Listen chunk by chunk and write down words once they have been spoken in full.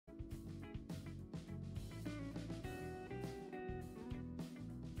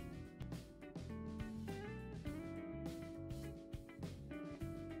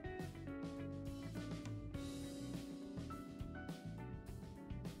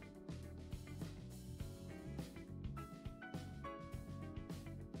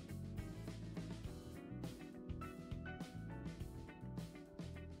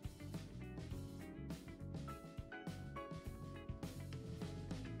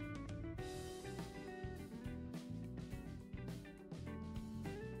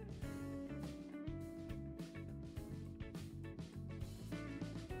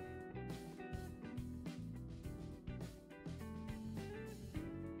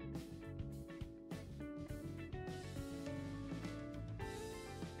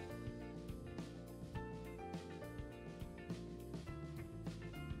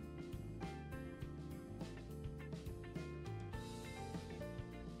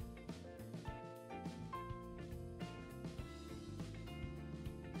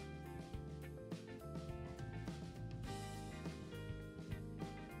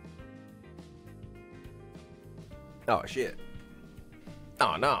Oh, shit.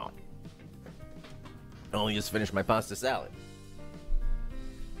 Oh, no. I only just finished my pasta salad.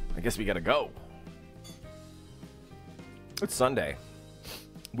 I guess we gotta go. It's Sunday.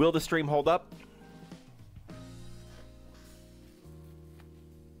 Will the stream hold up?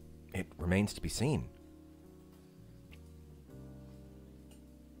 It remains to be seen.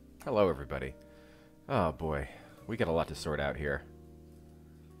 Hello, everybody. Oh, boy. We got a lot to sort out here.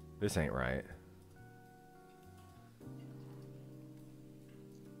 This ain't right.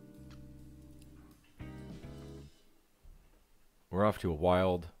 We're off to a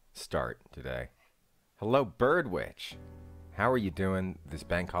wild start today. Hello, Birdwitch. How are you doing this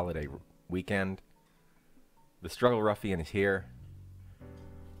bank holiday weekend? The Struggle Ruffian is here.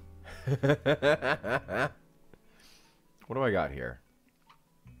 What do I got here?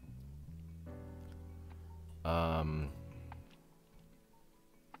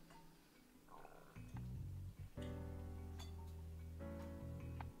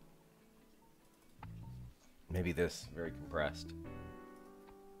 Maybe this, very compressed.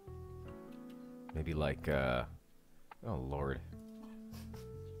 Maybe like, oh Lord.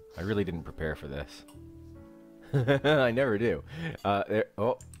 I really didn't prepare for this. I never do. There,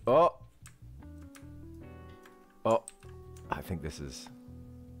 oh. I think this is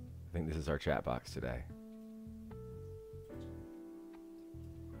our chat box today.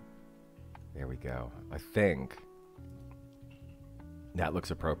 There we go. I think that looks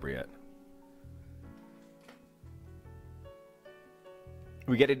appropriate.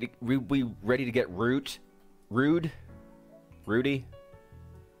 We ready to get Rudy?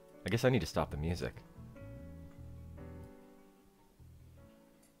 I guess I need to stop the music.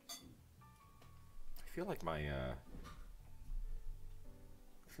 I feel like my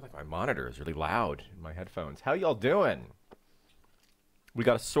monitor is really loud in my headphones. How y'all doing? We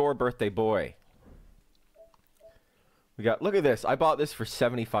got a sore birthday boy. Look at this. I bought this for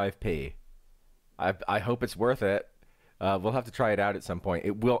 75p. I hope it's worth it. We'll have to try it out at some point.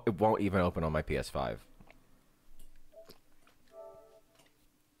 It won't even open on my PS5.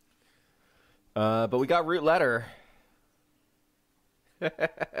 But we got root letter.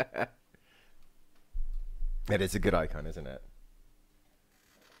 That is a good icon, isn't it?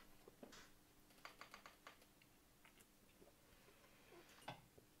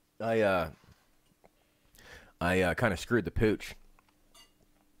 I kind of screwed the pooch.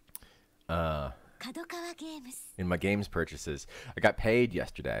 In my games purchases. I got paid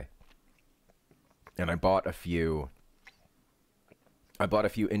yesterday. And I bought a few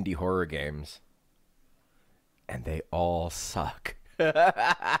indie horror games. And they all suck.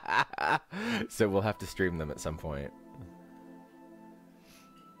 So we'll have to stream them at some point.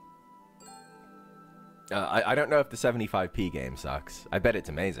 I don't know if the 75p game sucks. I bet it's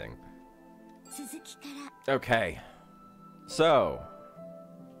amazing. Okay. So.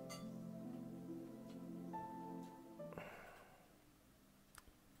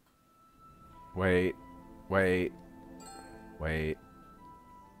 Wait.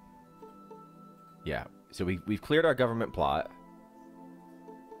 Yeah. So we've cleared our government plot.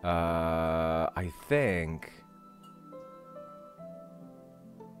 I think.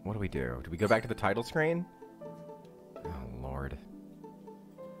 What do we do? Do we go back to the title screen? Oh, Lord.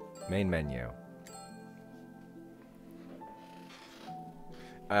 Main menu.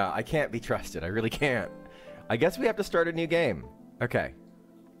 I can't be trusted. I really can't. I guess we have to start a new game. Okay.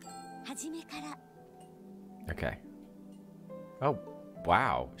 Okay. Oh,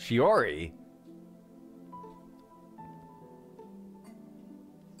 wow. Shiori?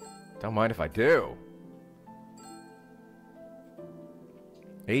 Don't mind if I do.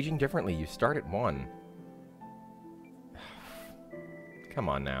 Aging differently. You start at 1. Come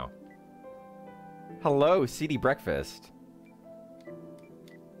on now. Hello, CD Breakfast.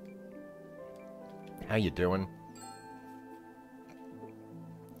 How you doing?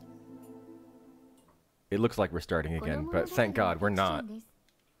 It looks like we're starting again, but thank God we're not.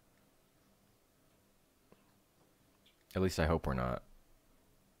 At least I hope we're not.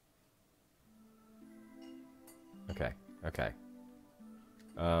 Okay, okay.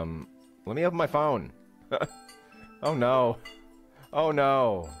 Let me open my phone. Oh no. Oh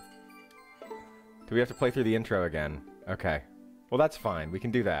no. Do we have to play through the intro again? Okay. Well, that's fine. We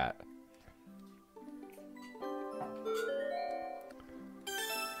can do that.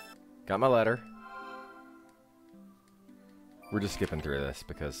 Got my letter. We're just skipping through this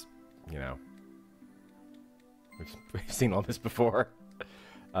because, you know, we've seen all this before.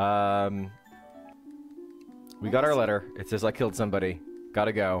 We got our letter. It says I killed somebody.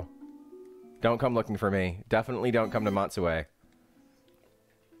 Gotta go. Don't come looking for me. Definitely don't come to Matsue.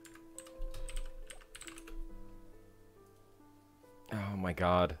 my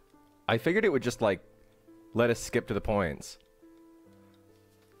god. I figured it would just, like, let us skip to the points.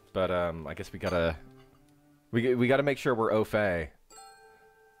 But, I guess we gotta... We gotta make sure we're au fait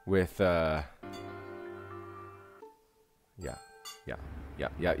with, Yeah.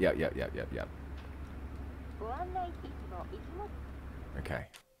 Okay.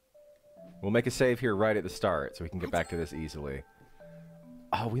 We'll make a save here right at the start, so we can get back to this easily.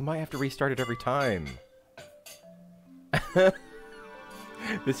 Oh, we might have to restart it every time.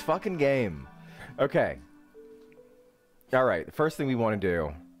 This fucking game. Okay. Alright, the first thing we want to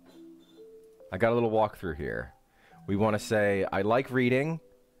do... I got a little walkthrough here. We want to say, I like reading,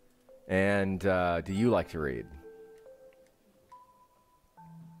 and do you like to read?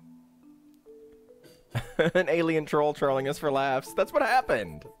 An alien troll trolling us for laughs. That's what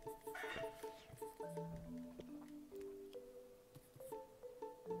happened!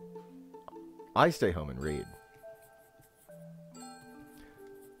 I stay home and read.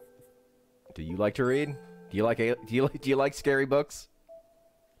 Do you like to read? Do you like scary books?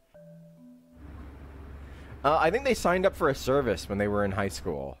 I think they signed up for a service when they were in high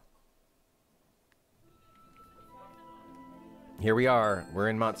school. Here we are. We're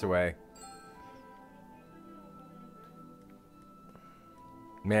in Matsue.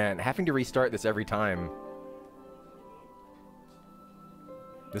 Man, having to restart this every time.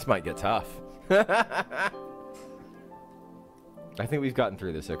 This might get tough. I think we've gotten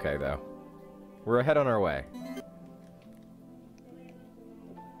through this okay, though. We're ahead on our way.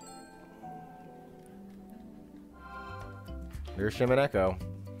 There's Shimoneko.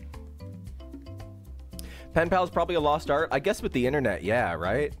 Pen pal's probably a lost art. I guess with the internet, yeah,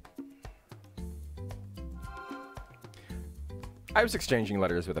 right? I was exchanging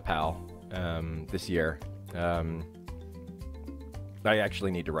letters with a pal this year. I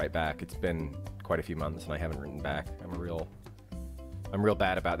actually need to write back. It's been quite a few months and I haven't written back. I'm real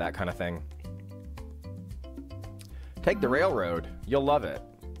bad about that kind of thing. Take the railroad. You'll love it.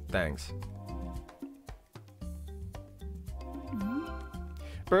 Thanks.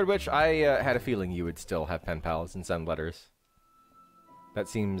 Birdwitch, I had a feeling you would still have pen pals and send letters. That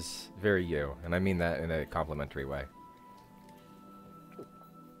seems very you, and I mean that in a complimentary way.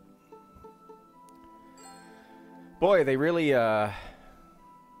 Boy, they really, they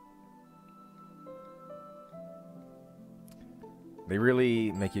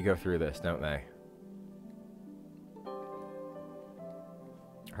really make you go through this, don't they?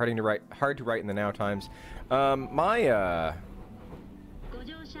 Hard to write in the now times.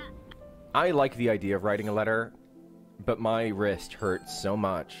 I like the idea of writing a letter, but my wrist hurts so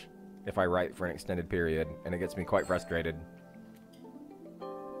much if I write for an extended period, and it gets me quite frustrated.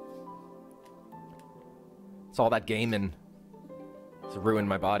 It's all that gaming. It's ruined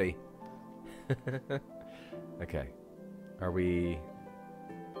my body. Okay. Are we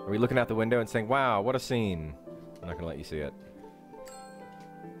looking out the window and saying, wow, what a scene? I'm not gonna let you see it.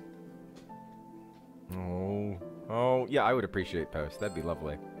 Oh, yeah, I would appreciate posts. That'd be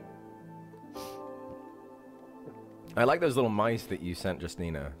lovely. I like those little mice that you sent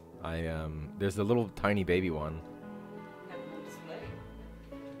Justina. There's the little tiny baby one.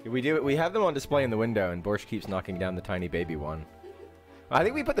 We have them on display in the window, and Borsch keeps knocking down the tiny baby one. I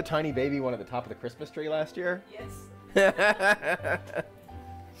think we put the tiny baby one at the top of the Christmas tree last year. Yes.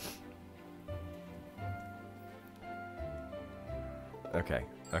 Okay.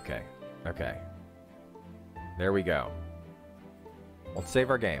 There we go. Let's save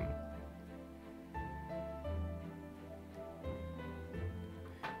our game.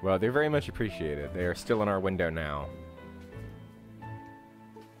 Well, they're very much appreciated. They are still in our window now.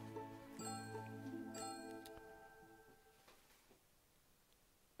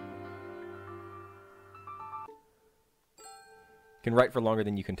 Can write for longer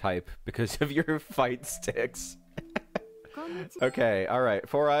than you can type because of your fight sticks. Okay, alright.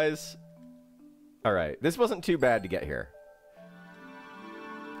 4 Eyes. Alright, this wasn't too bad to get here.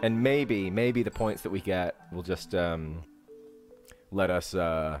 And maybe the points that we get will just, let us,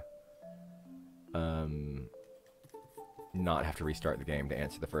 not have to restart the game to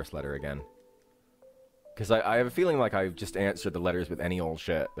answer the first letter again. Because I have a feeling like I just answered the letters with any old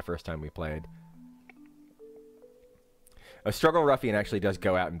shit the first time we played. A struggle ruffian actually does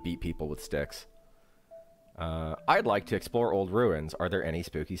go out and beat people with sticks. I'd like to explore old ruins. Are there any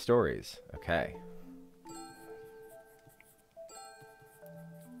spooky stories? Okay.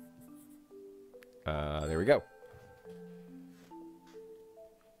 There we go.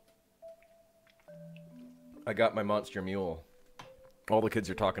 I got my monster mule. All the kids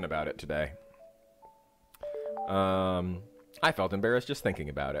are talking about it today. I felt embarrassed just thinking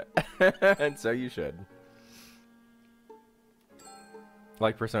about it. And so you should.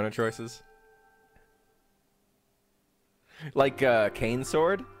 Like persona choices? Like, Cane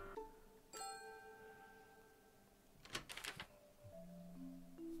Sword?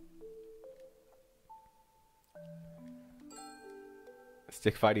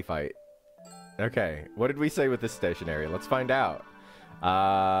 Stick fighty fight. Okay, what did we say with this stationery? Let's find out.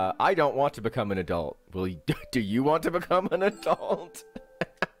 I don't want to become an adult. Will you, do you want to become an adult?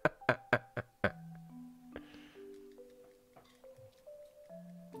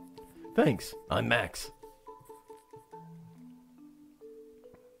 Thanks, I'm Max.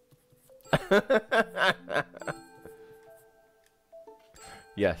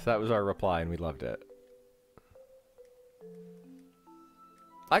 Yes, that was our reply and we loved it.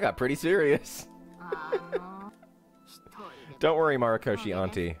 I got pretty serious. Don't worry, Marakoshi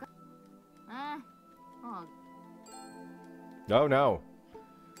auntie. Oh no.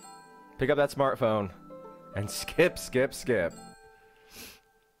 Pick up that smartphone and skip, skip, skip.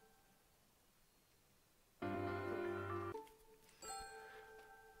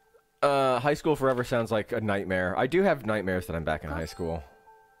 High school forever sounds like a nightmare. I do have nightmares that I'm back in high school.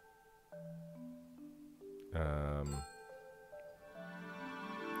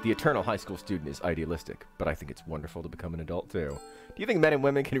 The eternal high school student is idealistic, but I think it's wonderful to become an adult too. Do you think men and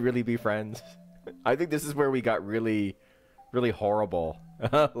women can really be friends? I think this is where we got really, really horrible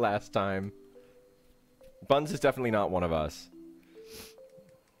last time. Buns is definitely not one of us.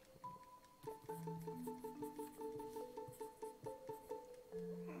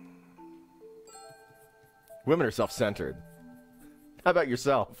 Women are self-centered. How about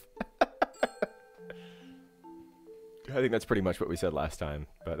yourself? I think that's pretty much what we said last time,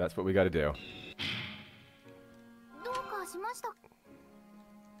 but that's what we gotta do.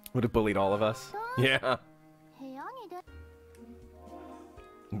 Would have bullied all of us? Yeah.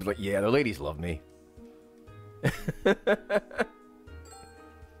 But yeah, the ladies love me.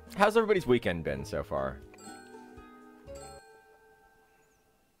 How's everybody's weekend been so far?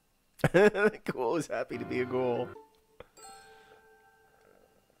 Ghoul is happy to be a ghoul.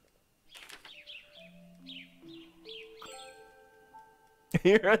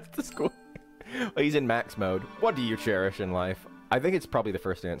 You're at the school. Well, he's in max mode. What do you cherish in life? I think it's probably the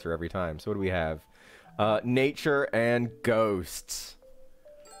first answer every time. So what do we have? Nature and ghosts.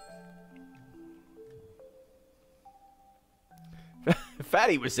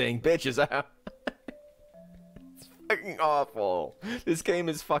 Fatty was saying bitches out. It's fucking awful. This game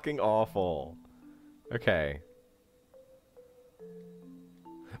is fucking awful. Okay.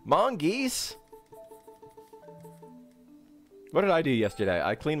 Mongoose? What did I do yesterday?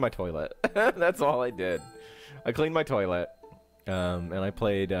 I cleaned my toilet. That's all I did. I cleaned my toilet. And I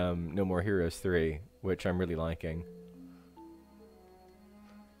played No More Heroes 3, which I'm really liking.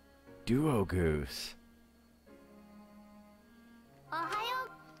 Duo Goose.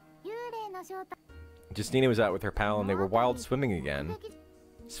 Justina was out with her pal and they were wild swimming again.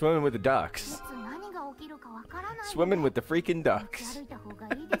 Swimming with the ducks. Swimming with the freaking ducks.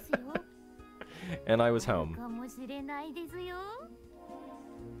 And I was home.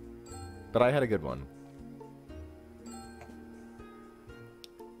 But I had a good one.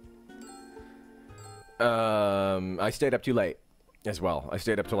 I stayed up too late as well. I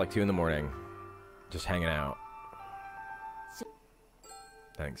stayed up till like 2 in the morning. Just hanging out.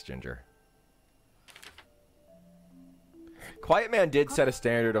 Thanks, Ginger. Quiet Man did set a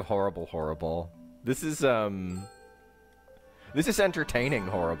standard of horrible, horrible. This is entertaining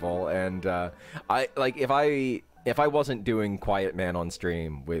horrible, and I like if I wasn't doing Quiet Man on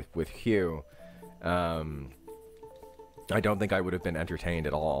stream with Hugh, I don't think I would have been entertained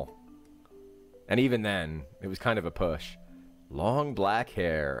at all. And even then, it was kind of a push. Long black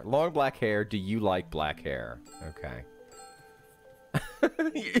hair. Long black hair, do you like black hair? Okay.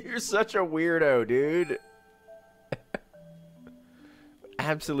 You're such a weirdo, dude.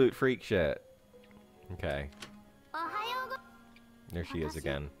 Absolute freak shit. Okay. There she is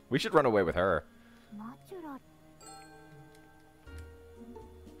again. We should run away with her.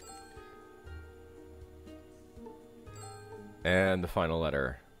 And the final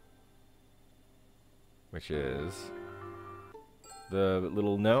letter. Which is the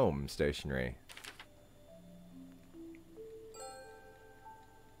little gnome stationery.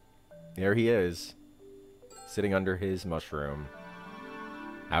 There he is, sitting under his mushroom,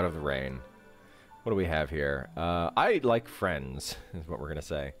 out of the rain. What do we have here? I like friends, is what we're gonna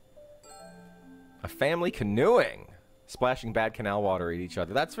say. A family canoeing, splashing bad canal water at each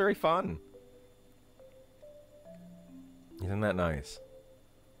other. That's very fun. Isn't that nice?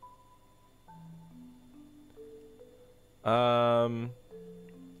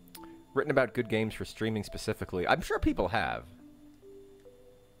 Written about good games for streaming specifically. I'm sure people have.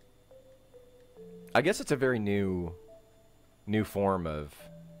 I guess it's a very new form of...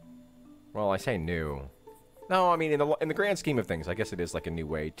 Well, I say new. No, I mean, in the grand scheme of things, I guess it is like a new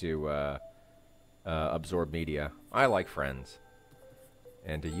way to absorb media. I like Friends.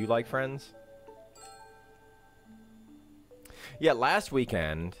 And do you like Friends? Yeah, last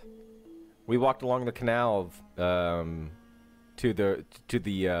weekend we walked along the canal to the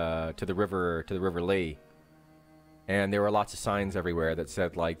river Lee, and there were lots of signs everywhere that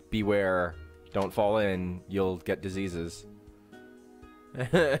said like, "Beware, don't fall in, you'll get diseases."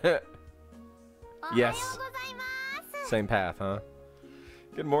 Yes. Same path, huh?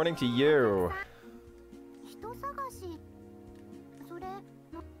 Good morning to you.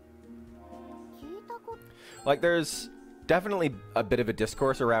 Like, there's definitely a bit of a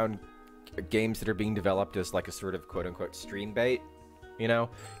discourse around games that are being developed as like a sort of quote-unquote stream bait, you know?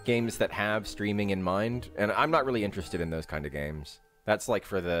 Games that have streaming in mind, and I'm not really interested in those kind of games. That's like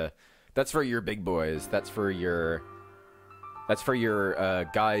that's for your big boys. That's for your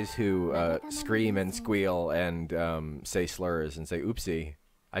guys who scream and squeal and say slurs and say, "Oopsie,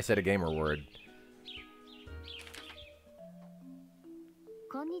 I said a gamer word."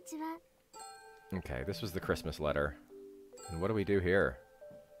 Okay, this was the Christmas letter. And what do we do here?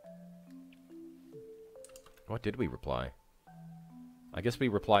 What did we reply? I guess we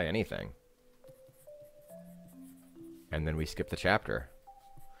reply anything. And then we skip the chapter.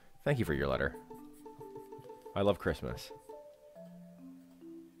 Thank you for your letter. I love Christmas.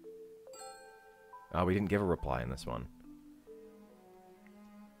 Oh, we didn't give a reply in this one.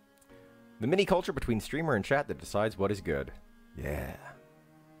 The mini culture between streamer and chat that decides what is good. Yeah.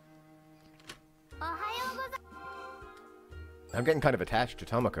 I'm getting kind of attached to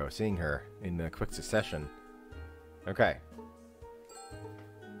Tomoko, seeing her in quick succession. Okay.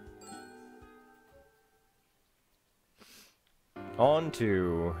 On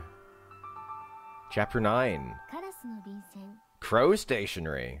to Chapter 9. Crow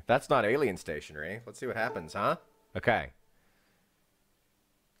stationery. That's not alien stationery. Let's see what happens, huh? Okay.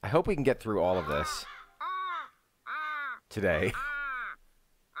 I hope we can get through all of this today.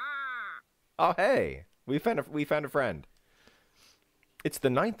 Oh, hey. We found a friend. It's the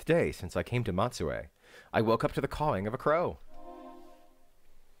 9th day since I came to Matsue. I woke up to the cawing of a crow.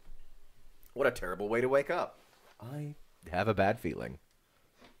 What a terrible way to wake up. I have a bad feeling.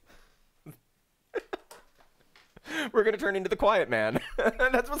 We're going to turn into the quiet man.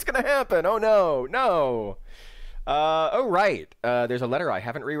 That's what's going to happen. Oh, no. No. Oh, right. There's a letter I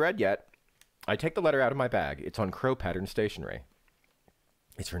haven't reread yet. I take the letter out of my bag. It's on crow pattern stationery.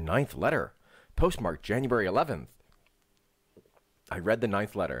 It's her 9th letter. Postmarked January 11th. I read the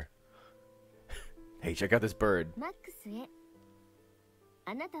 9th letter. Hey, check out this bird.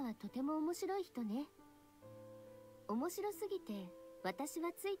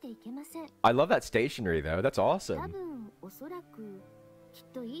 I love that stationery, though. That's awesome.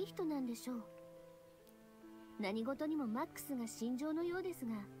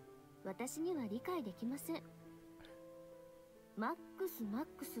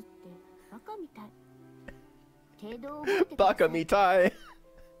 Baka mitai.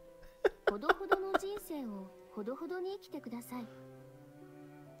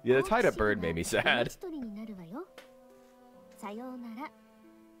 Yeah, the tied up bird made me sad.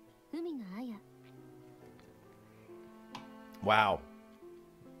 Wow.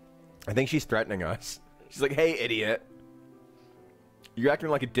 I think she's threatening us. She's like, "Hey, idiot. You're acting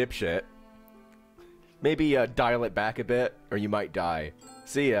like a dipshit. Maybe dial it back a bit, or you might die.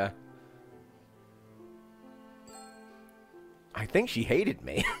 See ya." I think she hated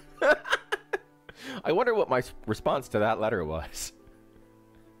me. I wonder what my response to that letter was.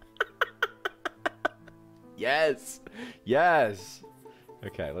 Yes. Yes.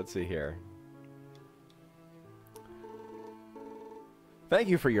 Okay, let's see here. Thank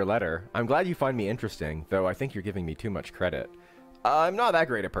you for your letter. I'm glad you find me interesting, though I think you're giving me too much credit. I'm not that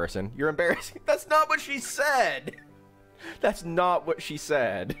great a person. You're embarrassing. That's not what she said. That's not what she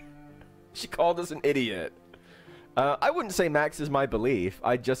said. She called us an idiot. I wouldn't say Max is my belief.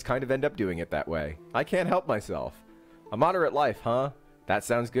 I just kind of end up doing it that way. I can't help myself. A moderate life, huh? That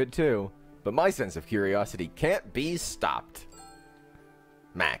sounds good too. But my sense of curiosity can't be stopped.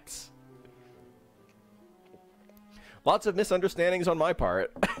 Max. Lots of misunderstandings on my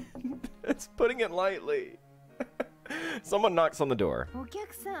part. It's putting it lightly. Someone knocks on the door.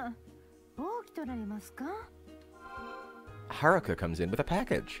 Haruka comes in with a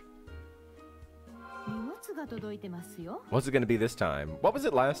package. What's it going to be this time? What was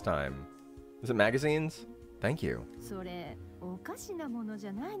it last time? Was it magazines? Thank you.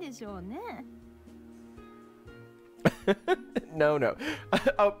 No, no.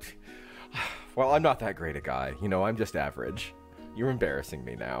 Oh, Well, I'm not that great a guy. You know, I'm just average. You're embarrassing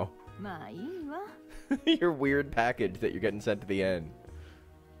me now. Your weird package that you're getting sent to the end.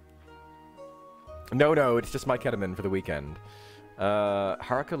 No, it's just my ketamine for the weekend.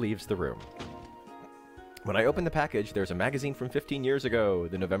 Haruka leaves the room. When I open the package, there's a magazine from 15 years ago,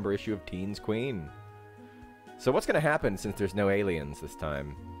 the November issue of Teens Queen. So what's going to happen since there's no aliens this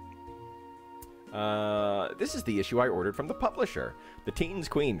time? This is the issue I ordered from the publisher. The Teens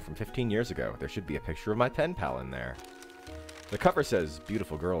Queen from 15 years ago. There should be a picture of my pen pal in there. The cover says,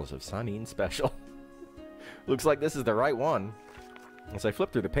 Beautiful Girls of Sanin Special. Looks like this is the right one. As I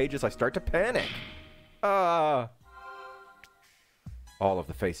flip through the pages, I start to panic. All of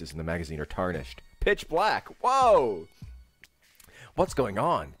the faces in the magazine are tarnished. Pitch black. Whoa! What's going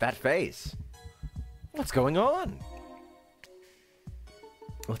on? That face. What's going on?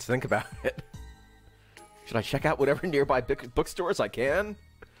 Let's think about it. Should I check out whatever nearby bookstores I can?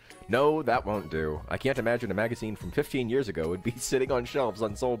 No, that won't do. I can't imagine a magazine from 15 years ago would be sitting on shelves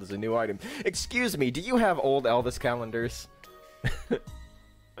unsold as a new item. Excuse me, do you have old Elvis calendars?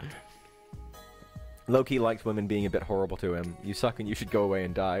 Loki likes women being a bit horrible to him. You suck and you should go away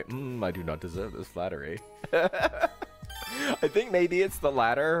and die. I do not deserve this flattery. I think maybe it's the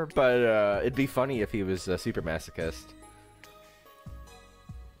latter, but it'd be funny if he was a super masochist.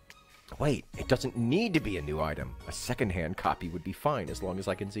 Wait, it doesn't need to be a new item. A second-hand copy would be fine as long as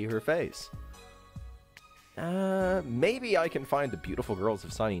I can see her face. Maybe I can find the Beautiful Girls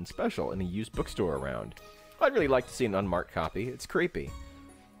of Sanin Special in a used bookstore around. I'd really like to see an unmarked copy. It's creepy.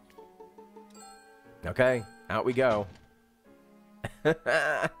 Okay, out we go.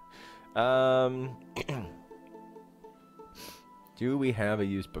 Do we have a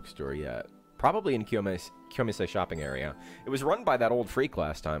used bookstore yet? Probably in Kyomise shopping area. It was run by that old freak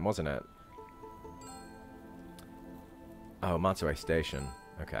last time, wasn't it? Oh, Matsue Station.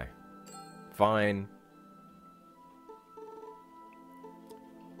 Okay. Fine.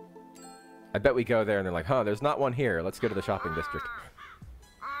 I bet we go there and they're like, huh, there's not one here. Let's go to the shopping district.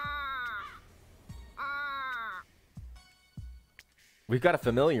 We've got a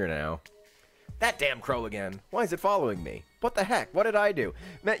familiar now. That damn crow again. Why is it following me? What the heck? What did I do?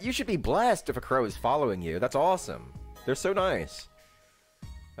 Man, you should be blessed if a crow is following you. That's awesome. They're so nice.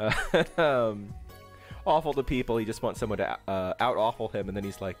 Awful to people. He just wants someone to out-awful him, and then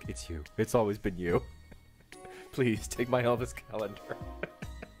he's like, it's you. It's always been you. Please, take my Elvis calendar.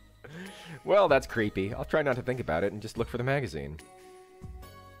 Well, that's creepy. I'll try not to think about it and just look for the magazine.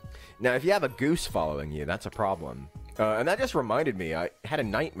 Now, if you have a goose following you, that's a problem. And that just reminded me, I had a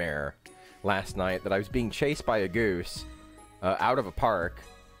nightmare last night that I was being chased by a goose out of a park,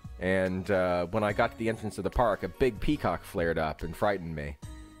 and when I got to the entrance of the park, a big peacock flared up and frightened me.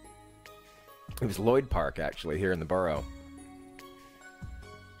 It was Lloyd Park, actually, here in the borough.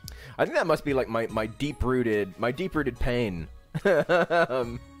 I think that must be like my deep-rooted pain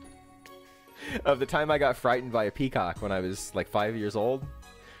of the time I got frightened by a peacock when I was like 5 years old.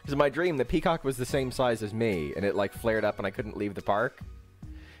 Because in my dream, the peacock was the same size as me, and it like flared up and I couldn't leave the park.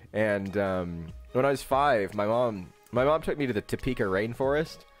 And when I was 5, my mom took me to the Topeka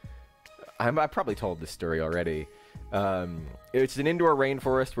rainforest. I probably told this story already. It's an indoor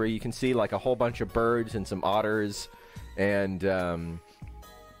rainforest where you can see like a whole bunch of birds and some otters, and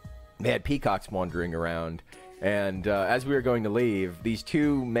they had peacocks wandering around. And as we were going to leave, these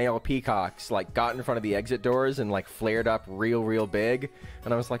 2 male peacocks like got in front of the exit doors and like flared up real big.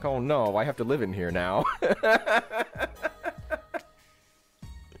 And I was like, oh no, I have to live in here now.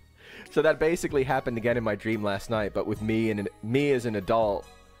 So that basically happened again in my dream last night, but with me as an adult,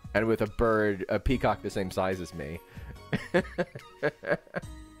 and with a peacock the same size as me.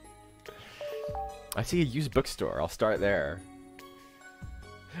 I see a used bookstore. I'll start there.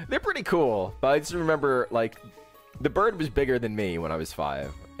 They're pretty cool, but I just remember, like, the bird was bigger than me when I was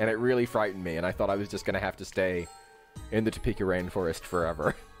 5, and it really frightened me, and I thought I was just going to have to stay in the Topeka rainforest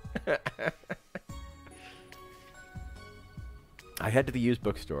forever. I head to the used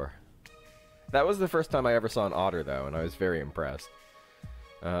bookstore. That was the first time I ever saw an otter, though, and I was very impressed.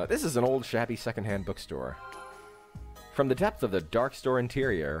 This is an old, shabby secondhand bookstore. From the depth of the dark store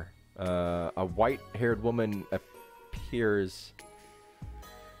interior, a white-haired woman appears...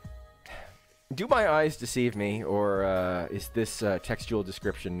 Do my eyes deceive me, or is this textual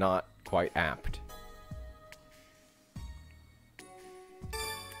description not quite apt?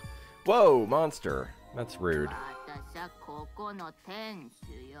 Whoa, monster. That's rude.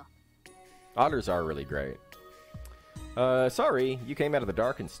 Otters are really great. Sorry, you came out of the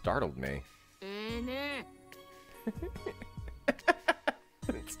dark and startled me.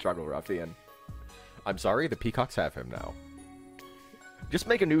 Struggle ruffian. I'm sorry, the peacocks have him now. Just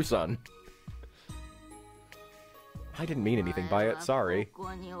make a new son. I didn't mean anything by it, sorry.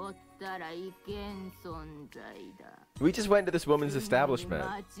 We just went to this woman's establishment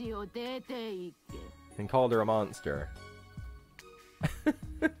and called her a monster.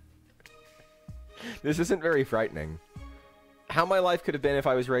 This isn't very frightening. How my life could have been if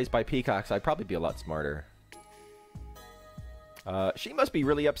I was raised by peacocks, I'd probably be a lot smarter. She must be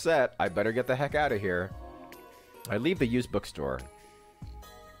really upset. I better get the heck out of here. I leave the used bookstore.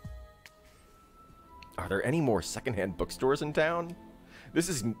 Are there any more secondhand bookstores in town? This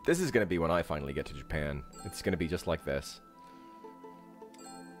is gonna be when I finally get to Japan. It's gonna be just like this.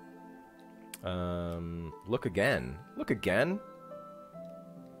 Look again. Look again?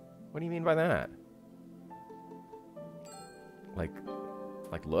 What do you mean by that? Like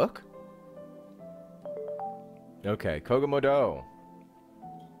look? Okay, Kogomodo.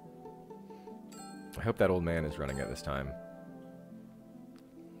 I hope that old man is running it this time.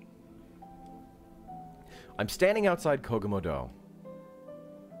 I'm standing outside Kogomodo.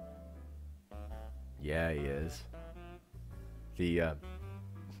 Yeah, he is. The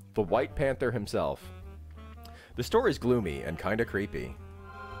White Panther himself. The store is gloomy and kinda creepy.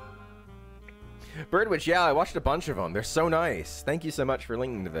 Birdwitch, yeah, I watched a bunch of them. They're so nice. Thank you so much for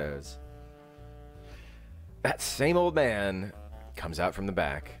linking to those. That same old man comes out from the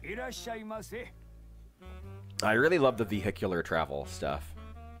back. I really love the vehicular travel stuff.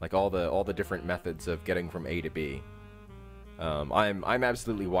 Like all the different methods of getting from A to B. I'm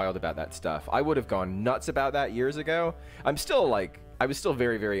absolutely wild about that stuff. I would have gone nuts about that years ago. I was still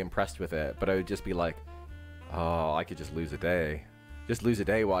very, very impressed with it, but I would just be like, oh, I could just lose a day. Just lose a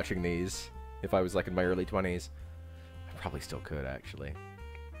day watching these if I was like in my early 20s. I probably still could, actually.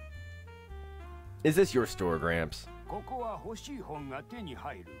 Is this your store, Gramps?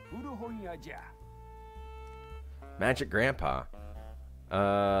 Magic Grandpa.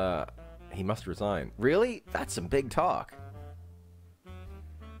 He must resign. Really? That's some big talk.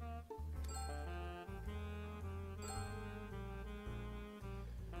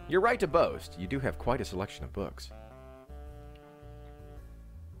 You're right to boast. You do have quite a selection of books.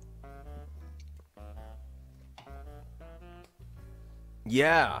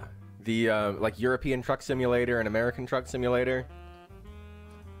 Yeah. The, like, European Truck Simulator and American Truck Simulator.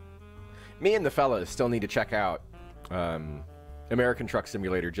 Me and the fellas still need to check out, American Truck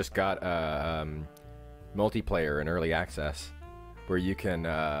Simulator just got, multiplayer and early access, where you can,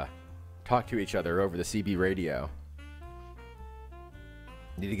 talk to each other over the CB radio.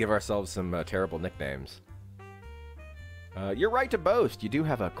 Need to give ourselves some, terrible nicknames. You're right to boast. You do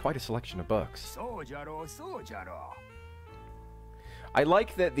have quite a selection of books. I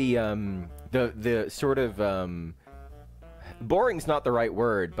like that the sort of, boring's not the right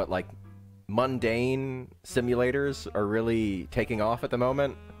word, but like mundane simulators are really taking off at the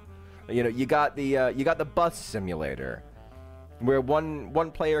moment. You know, you got the bus simulator, where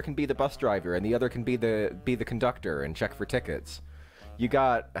one player can be the bus driver and the other can be the conductor and check for tickets. You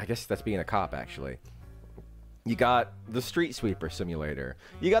got, I guess that's being a cop actually. You got the street sweeper simulator.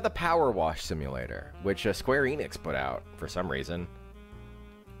 You got the power wash simulator, which Square Enix put out for some reason.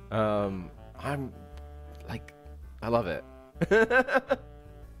 I'm like, I love it.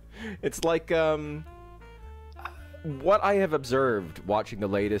 It's like, what I have observed watching the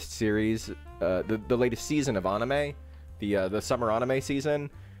latest series, the latest season of anime, the summer anime season,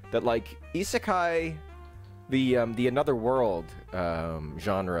 that like isekai, the another world,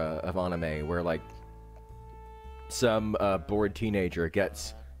 genre of anime, where like some, bored teenager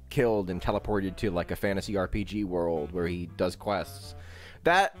gets killed and teleported to like a fantasy RPG world where he does quests.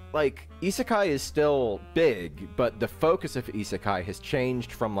 That, like, isekai is still big, but the focus of isekai has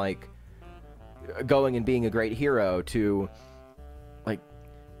changed from, like, going and being a great hero to, like,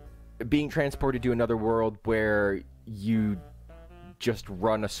 being transported to another world where you just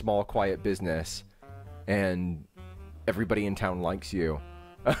run a small, quiet business and everybody in town likes you.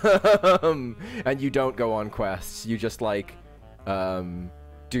 And you don't go on quests. You just, like,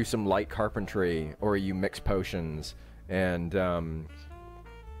 do some light carpentry, or you mix potions,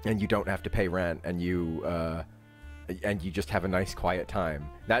 and you don't have to pay rent, and you just have a nice quiet time.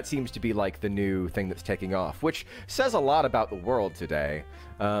 That seems to be like the new thing that's taking off, which says a lot about the world today.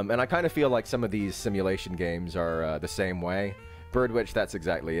 And I kind of feel like some of these simulation games are the same way. Birdwitch, that's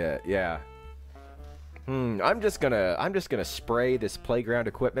exactly it. Yeah. I'm just gonna spray this playground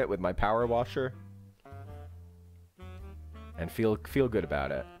equipment with my power washer and feel good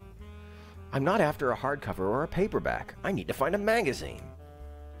about it. I'm not after a hardcover or a paperback. I need to find a magazine.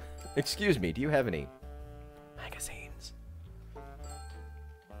 Excuse me, do you have any magazines?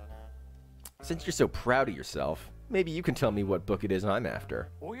 Since you're so proud of yourself, maybe you can tell me what book it is I'm after.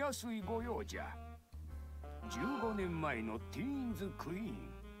 15年前のティーンズクイーン。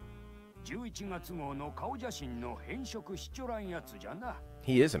11月号の顔写真の変色しちょらんやつじゃな。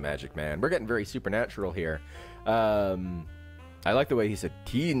He is a magic man. We're getting very supernatural here. I like the way he said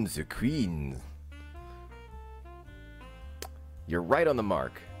teens are queens. You're right on the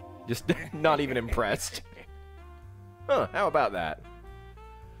mark. Just not even impressed. Huh, how about that?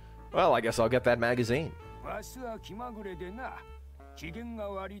 Well, I guess I'll get that magazine.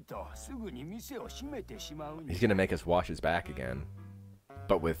 He's gonna make us wash his back again.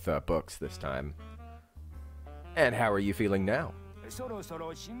 But with books this time. And how are you feeling now?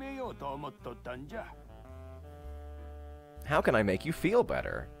 How can I make you feel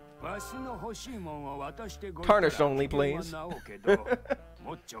better? Tarnished only, please.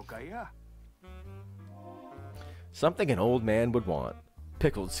 Something an old man would want.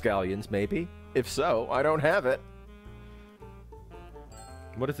 Pickled scallions, maybe? If so, I don't have it.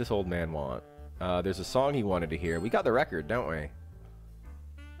 What does this old man want? There's a song he wanted to hear. We got the record, don't we?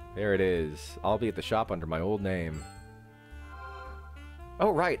 There it is. I'll be at the shop under my old name.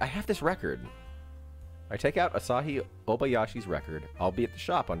 Oh, right. I have this record. I take out Asahi Obayashi's record. I'll be at the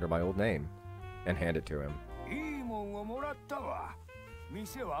shop under my old name. And hand it to him.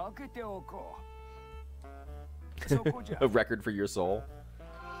 A record for your soul.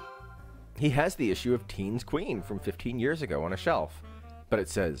 He has the issue of Teen's Queen from 15 years ago on a shelf. But it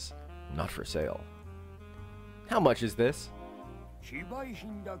says, not for sale. How much is this?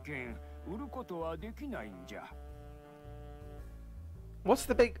 What's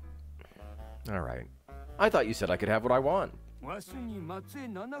the big... Alright. I thought you said I could have what I want.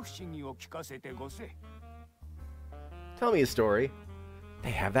 Tell me a story.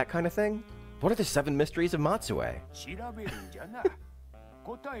 They have that kind of thing? What are the 7 mysteries of Matsue? You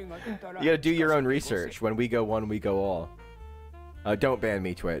gotta do your own research. When we go one, we go all. Don't ban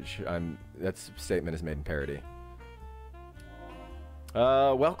me, Twitch. That statement is made in parody.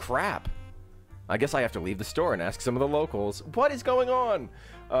 Well, crap. I guess I have to leave the store and ask some of the locals. What is going on?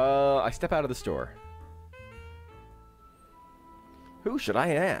 I step out of the store. Who should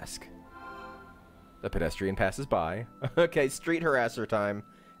I ask? The pedestrian passes by. Okay, street harasser time.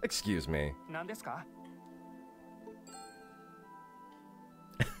 Excuse me.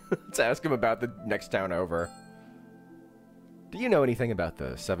 Let's ask him about the next town over. Do you know anything about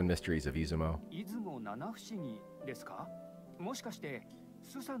the 7 mysteries of Izumo?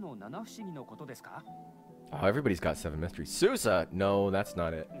 Oh, everybody's got 7 mysteries. Susa? No, that's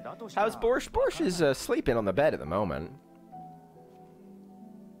not it. How's Borscht? Borscht is sleeping on the bed at the moment.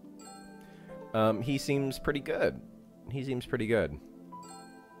 He seems pretty good. He seems pretty good.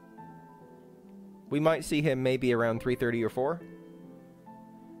 We might see him maybe around 3:30 or 4.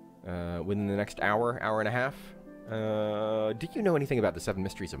 Within the next hour, hour and a half. Do you know anything about the 7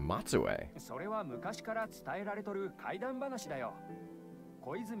 mysteries of Matsue?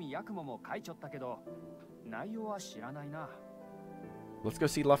 Let's go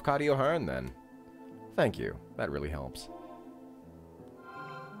see Lafcadio Harn then. Thank you. That really helps.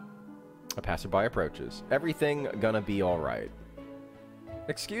 A passerby approaches. Everything gonna be alright.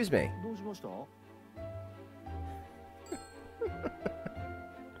 Excuse me.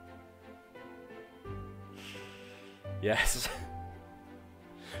 Yes.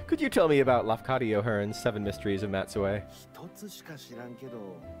 Could you tell me about Lafcadio Hearn's 7 Mysteries of Matsue?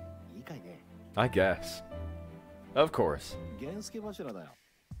 I guess. Of course.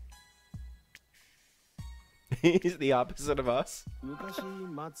 He's the opposite of us.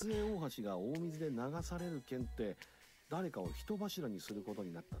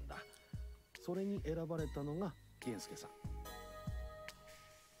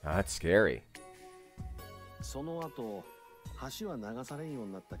 That's scary.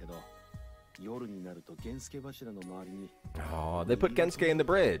 Oh, they put Gensuke in the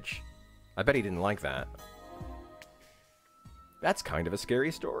bridge. I bet he didn't like that. That's kind of a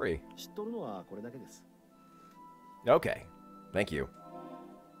scary story. Okay, thank you.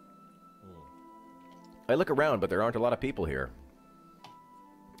 I look around, but there aren't a lot of people here.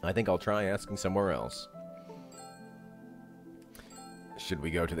 I think I'll try asking somewhere else. Should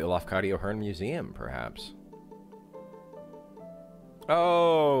we go to the Lafcadio Hearn Museum, perhaps?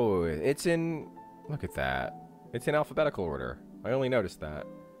 Oh, it's in... Look at that. It's in alphabetical order. I only noticed that.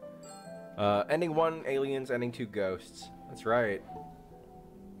 Ending 1, aliens. Ending 2, ghosts. That's right.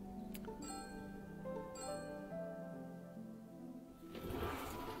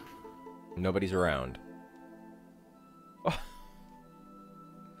 Nobody's around. Oh.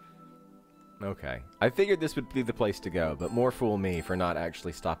 Okay. I figured this would be the place to go, but more fool me for not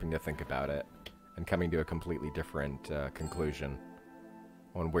actually stopping to think about it and coming to a completely different conclusion.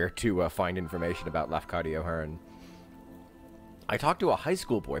 on where to find information about Lafcadio Hearn. I talked to a high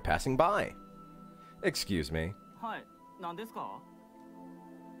school boy passing by. Excuse me. Hi, 何ですか?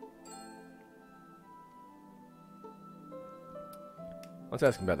 Let's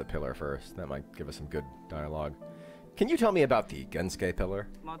ask him about the pillar first. That might give us some good dialogue. Can you tell me about the Gensuke pillar?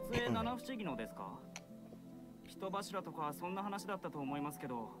 松江七不思議のですか? 人柱とかそんな話だったと思いますけ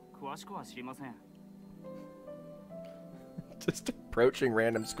ど、詳しくは知りません。 Just approaching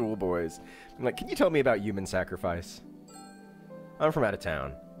random schoolboys. I'm like, can you tell me about human sacrifice? I'm from out of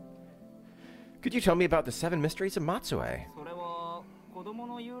town. Could you tell me about the 7 mysteries of Matsue? それは子供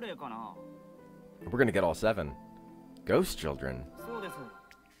の幽霊かな? We're gonna get all 7. Ghost children. そうです。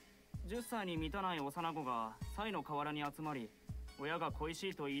10歳に満たない幼子がサイの河原に集まり、親が恋し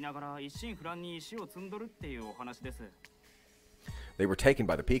いと言いながら一心不乱に石を積んどるっていうお話です。 They were taken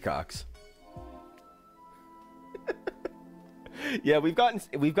by the peacocks. Yeah, we've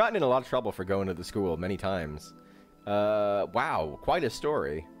gotten in a lot of trouble for going to the school many times. Wow, quite a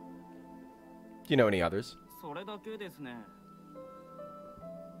story. Do you know any others? それだけですね。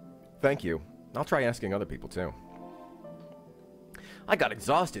 Thank you. I'll try asking other people too. I got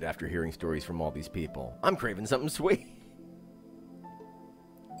exhausted after hearing stories from all these people. I'm craving something sweet.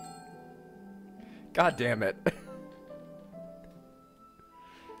 God damn it.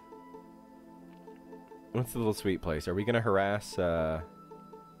 What's the little sweet place? Are we gonna harass, Are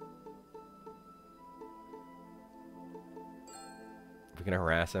we gonna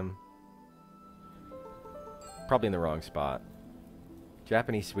harass him? Probably in the wrong spot.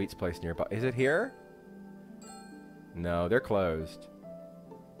 Japanese sweets place nearby. Is it here? No, they're closed.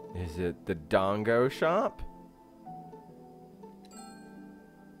 Is it the Dongo shop?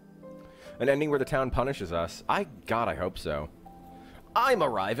 An ending where the town punishes us. God, I hope so. I'm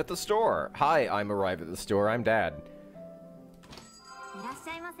arrive at the store. Hi, I'm arrive at the store. I'm Dad.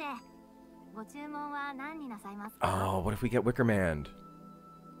 Oh, what if we get Wicker Man?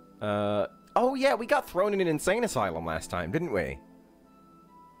 Oh yeah, we got thrown in an insane asylum last time, didn't we?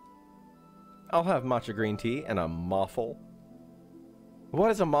 I'll have matcha green tea and a muffle.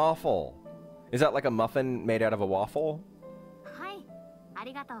 What is a muffle? Is that like a muffin made out of a waffle?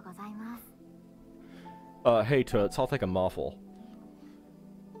 Hey Toots, I'll take a muffle.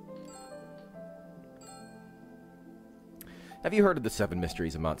 Have you heard of the 7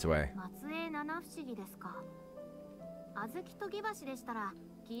 mysteries of Matsue?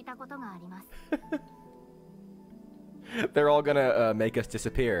 They're all gonna make us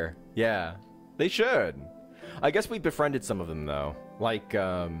disappear. Yeah, they should. I guess we befriended some of them though. Like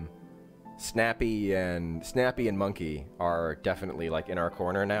Snappy and Monkey are definitely like in our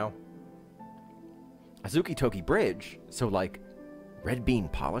corner now. Azuki Toki Bridge? So like Red Bean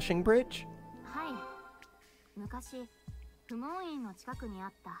Polishing Bridge? 不門院の近くにあ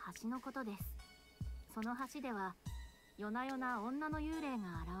った橋のことです。その橋では夜な夜な女の幽霊が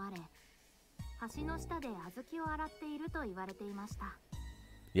現れ、橋の下で小豆を洗っていると言われていました。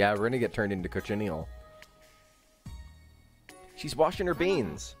Yeah, we're gonna get turned into cochineal. She's washing her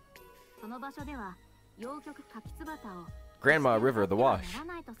beans. その場所では陽極柿つばたを Grandma River the Wash.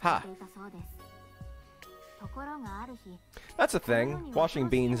 Ha. That's a thing. Washing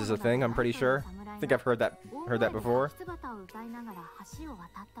beans is a thing, I'm pretty sure. I think I've heard that before.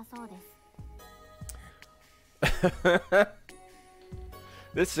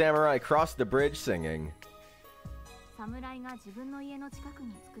 This samurai crossed the bridge singing. 侍が自分の家の近く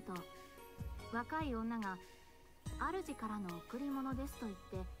に着くと、若い女が主からの贈り物ですと言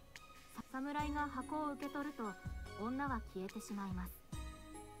って、侍が箱を受け取ると、女は消えてしまいます。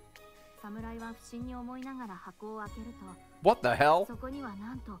侍は不審に思いながら箱を開けると、 What the hell? そこには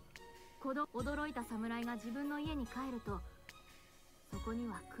なんと、驚いた侍が自分の家に帰ると、そこに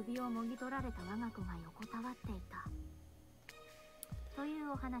は首をもぎ取られた我が子が横たわっていた。とい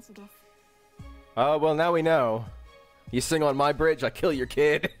うお話です。Oh, well, now we know. You sing on my bridge, I kill your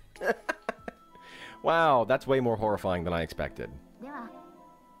kid. Wow, that's way more horrifying than I expected. では、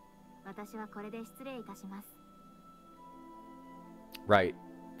私はこれで失礼いたします。 Right,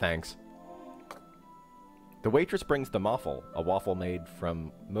 thanks. The waitress brings the muffle, a waffle made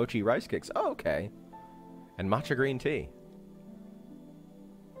from mochi rice cakes. Oh, okay. And matcha green tea.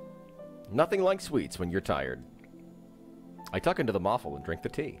 Nothing like sweets when you're tired. I tuck into the muffle and drink the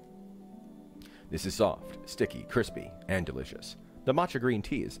tea. This is soft, sticky, crispy, and delicious. The matcha green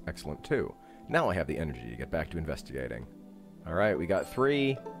tea is excellent too. Now I have the energy to get back to investigating. Alright, we got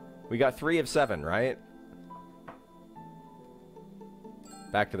 3 of 7, right?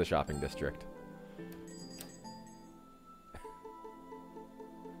 Back to the shopping district.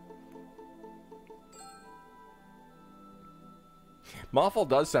 Moffle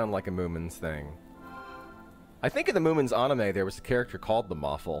does sound like a Moomin's thing. I think in the Moomin's anime there was a character called the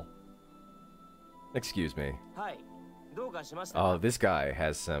Moffle. Excuse me. Oh, this guy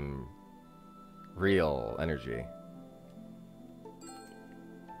has some real energy.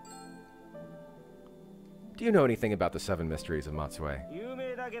 Do you know anything about the 7 mysteries of Matsue?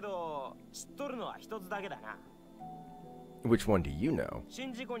 Which one do you know?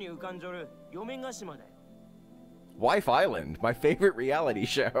 Wife Island, my favorite reality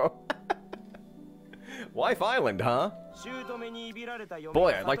show. Wife Island, huh?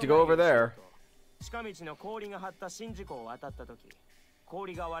 Boy, I'd like to go over there.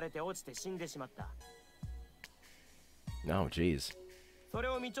 Oh, jeez. It's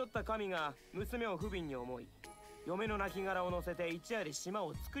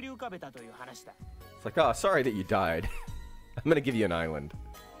like, oh, sorry that you died. I'm gonna give you an island.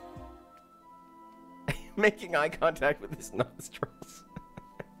 Making eye contact with his nostrils.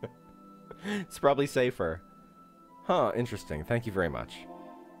 It's probably safer. Huh, interesting. Thank you very much.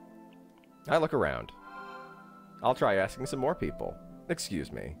 I look around. I'll try asking some more people.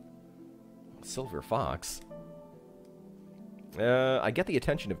 Excuse me. Silver Fox. I get the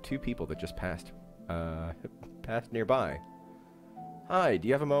attention of 2 people that just passed. Passed nearby. Hi, do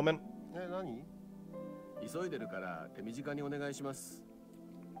you have a moment?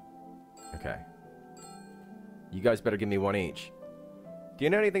 Okay. You guys better give me one each. Do you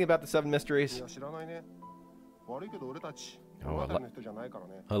know anything about the 7 mysteries? Oh,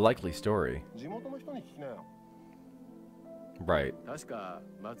 a likely story. Right.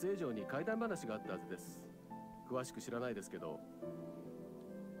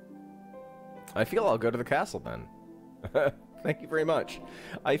 I feel I'll go to the castle then. Thank you very much.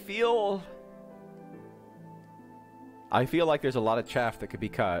 I feel like there's a lot of chaff that could be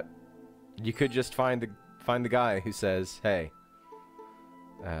cut. You could just find the guy who says, "Hey,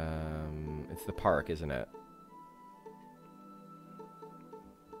 it's the park, isn't it?"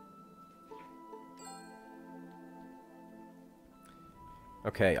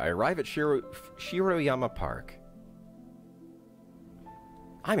 Okay, I arrive at Shiroyama Park.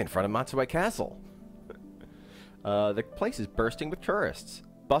 I'm in front of Matsue Castle. The place is bursting with tourists.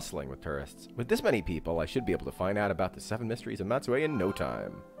 Bustling with tourists. With this many people, I should be able to find out about the 7 mysteries of Matsue in no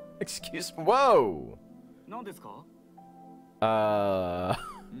time. Excuse me. Whoa!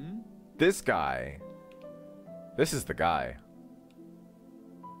 This guy. This is the guy.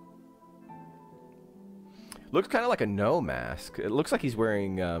 Looks kind of like a no mask. It looks like he's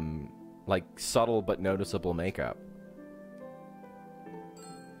wearing, like, subtle but noticeable makeup.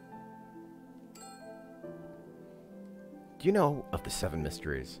 Do you know of the 7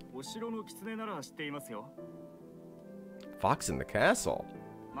 mysteries? Fox in the Castle.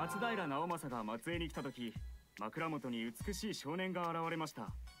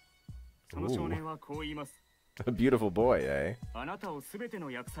 Ooh. A beautiful boy, eh?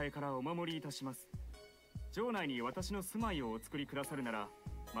 城内に私の住まいをお作りくださるなら、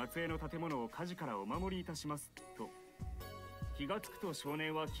松江の建物を火事からお守りいたしますと。気がつくと少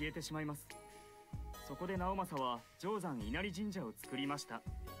年は消えてしまいます。そこで直政は定山稲荷神社を作りました。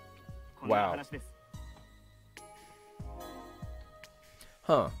こんな話です。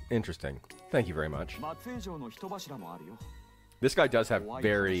Huh, interesting. Thank you very much. 松江城の人柱もあるよ。This guy does have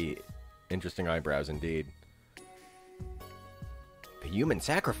very interesting eyebrows indeed. The human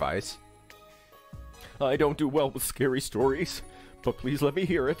sacrifice? I don't do well with scary stories, but please let me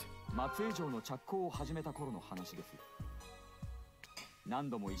hear it. 松江城の着工を始めた頃の話です。何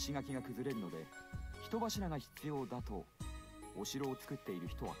度も石垣が崩れるので、人柱が必要だとお城を作っている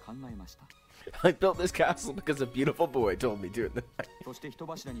人は考えました。I built this castle because a beautiful boy told me to.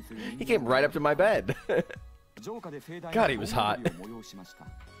 He came right up to my bed. God, he was hot.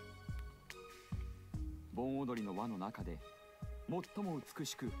 盆踊りの輪の中で最も美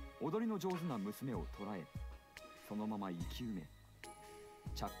しく踊りの上手な娘を捕らえ、そのまま生き埋め、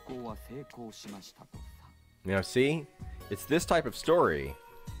着工は成功しましたとさ。Now see, it's this type of story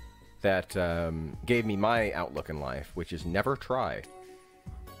that gave me my outlook in life, which is never try.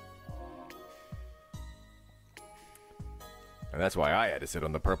 And that's why I had to sit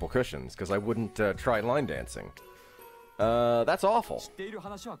on the purple cushions, because I wouldn't try line dancing. That's awful.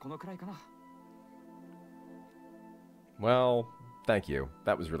 Well, thank you.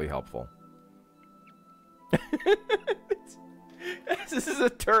 That was really helpful. This is a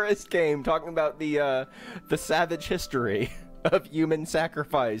tourist game talking about the savage history of human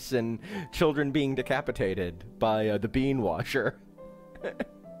sacrifice and children being decapitated by the bean washer.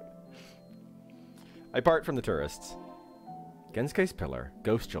 I part from the tourists. Gensuke's Pillar,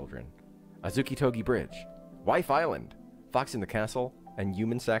 Ghost Children, Azuki Togi Bridge, Wife Island, Fox in the Castle, and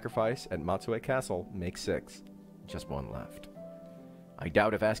human sacrifice at Matsue Castle make 6. Just 1 left. I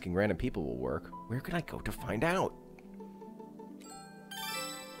doubt if asking random people will work. Where can I go to find out?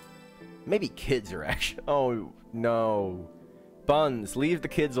 Maybe kids are actually... Oh, no. Buns, leave the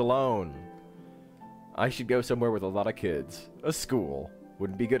kids alone. I should go somewhere with a lot of kids. A school.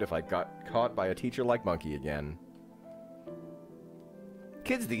 Wouldn't be good if I got caught by a teacher like Monkey again.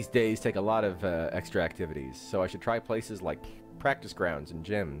 Kids these days take a lot of extra activities, so I should try places like practice grounds and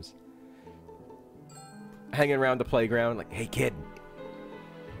gyms. Hanging around the playground like, hey kid,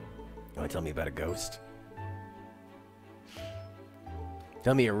 you wanna tell me about a ghost?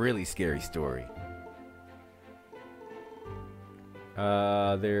 Tell me a really scary story.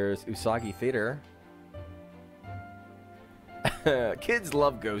 There's Usagi Theater. Kids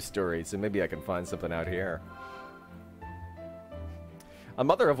love ghost stories, so maybe I can find something out here. A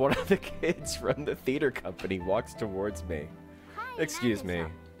mother of one of the kids from the theater company walks towards me. Excuse me.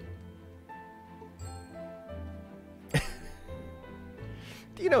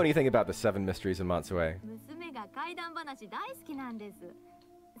 Do you know anything about the 7 mysteries of Matsue?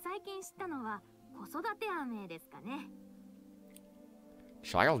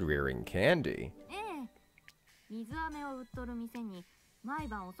 Child-rearing candy? 水飴を売っとる店に毎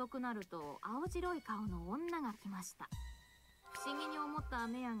晩遅くなると青白い顔の女が来ました。不思議に思った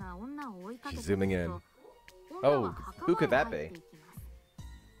飴屋が女を追いかけていると、女は墓場へ入っていきま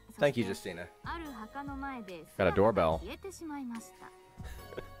す。 Thank you, Justina. ある墓の前で Got a doorbell. 消えてしまいました。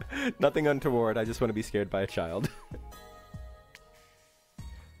 Nothing untoward. I just want to be scared by a child.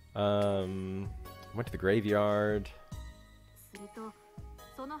 Went to the graveyard. すると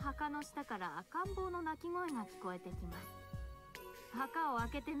その墓の下から赤ん坊の泣き声が聞こえてきます。墓を開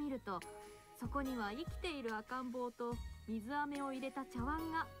けてみると、そこには生きている赤ん坊と水飴を入れた茶碗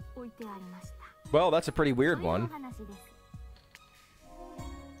が置いてありました。 Well, that's a pretty weird そういうお one. 話で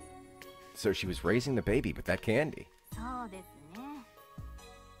す。 So she was raising the baby with that candy. そうですね。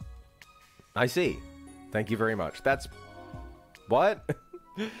 I see. Thank you very much. That's... What?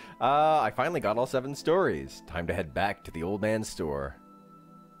 I finally got all 7 stories. Time to head back to the old man's store.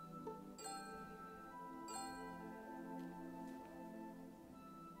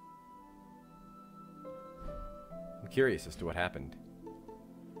 I'm curious as to what happened.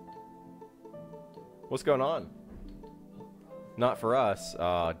 What's going on? Not for us.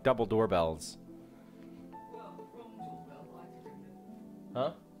 Double doorbells.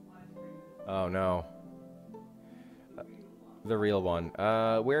 Huh? Oh no. The real one.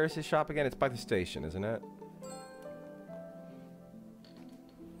 Where is his shop again? It's by the station, isn't it?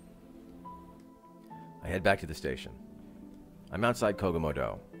 I head back to the station. I'm outside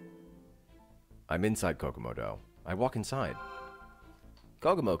Kokomodo. I'm inside Kokomodo. I walk inside.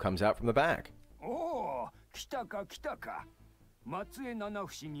 Kokomo comes out from the back. Oh, 来たか来たか。松江七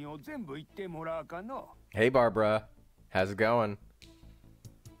不思議を全部言ってもらうかの。 Hey Barbara. How's it going?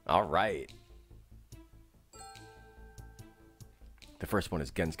 All right. The first one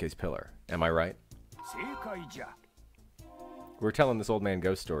is Gensuke's Pillar. Am I right? 正解じゃ。 We're telling this old man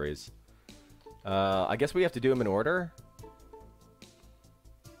ghost stories. I guess we have to do them in order?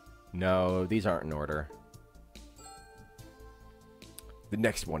 No, these aren't in order. The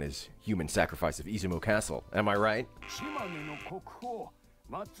next one is Human Sacrifice of Izumo Castle. Am I right? 島根の国宝、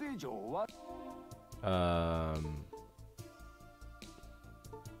松江城は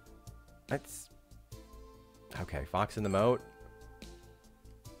That's... Okay, Fox in the Moat.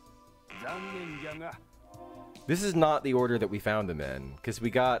 残念じゃが。 This is not the order that we found them in. Because we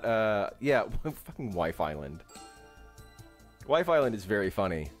got, yeah, fucking Wife Island. Wife Island is very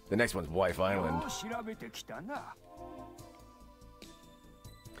funny. The next one's Wife Island. よう調べてきたな。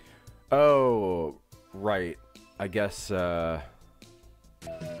 Oh, right. I guess,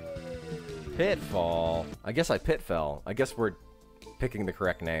 Pitfall. I guess I pitfell. I guess we're picking the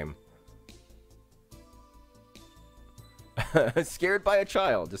correct name. Scared by a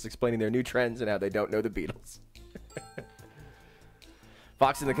child, just explaining their new trends and how they don't know the Beatles.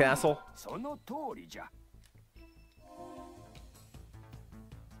 Fox in the Castle. その通りじゃ。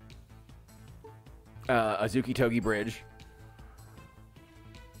 Azuki Togi Bridge.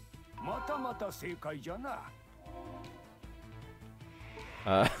 またまた正解じゃな。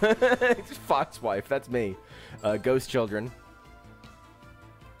 Fox Wife, that's me. Ghost Children.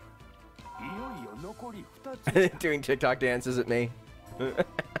 いよいよ残り2つじゃ。 Doing TikTok dances at me.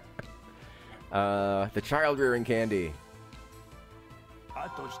 The child rearing candy. あ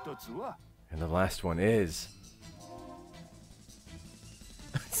と1つは And the last one is...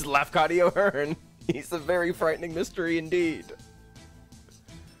 It's Lafcadio Hearn. He's a very frightening mystery indeed.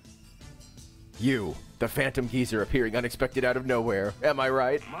 You The phantom geezer appearing unexpected out of nowhere. Am I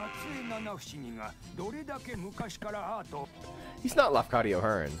right? 松江七不思議がどれだけ昔からアート He's not Lafcadio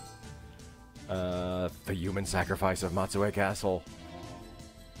Hearn. The human sacrifice of Matsue Castle.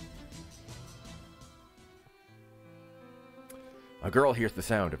 A girl hears the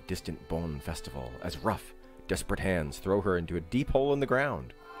sound of distant Bon festival as rough, desperate hands throw her into a deep hole in the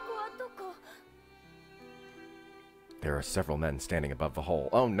ground. There are several men standing above the hole.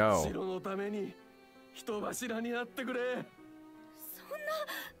 Oh no. 城のために人柱になってくれ。そんなお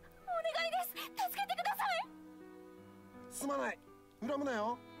願いです助けてくださいすまない。恨むな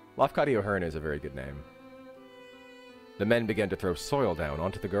よ。 Lafcadio Hearn is a very good name. The men begin to throw soil down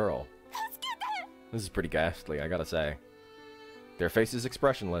onto the girl. This is pretty ghastly, I gotta say. Their faces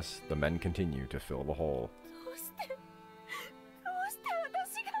expressionless, the men continue to fill the hole.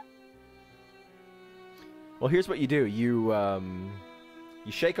 Well, here's what you do. You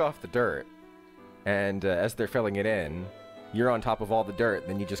shake off the dirt, and as they're filling it in, you're on top of all the dirt,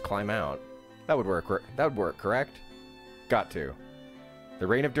 then you just climb out. That would work, correct? Got to. The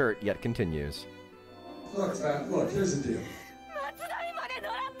rain of dirt yet continues. Look, here's the deal.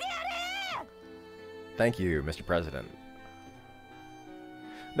 Thank you, Mr. President.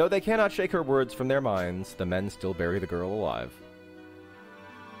 Though they cannot shake her words from their minds, the men still bury the girl alive.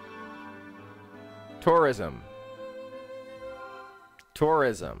 Tourism.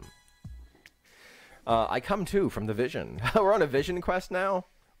 Tourism. I come too from the vision. We're on a vision quest now?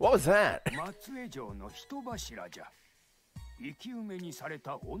 What was that? 松江城の人柱じゃ生き埋めにされ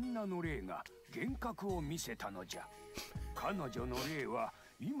た女の霊が幻覚を見せたのじゃ彼女の霊は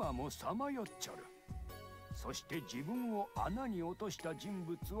今もさまよっちょるそして自分を穴に落とした人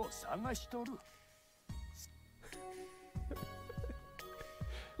物を探しとる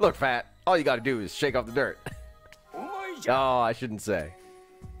Look, Fat, all you gotta do is shake off the dirt. お前じゃ Oh, I shouldn't say.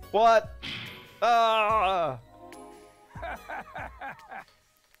 What? Ah!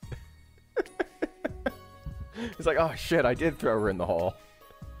 It's like, oh shit, I did throw her in the hole.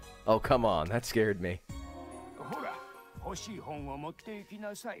 Oh, come on, that scared me. ほら欲しい本を持って行き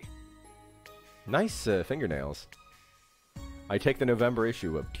なさい Nice fingernails. I take the November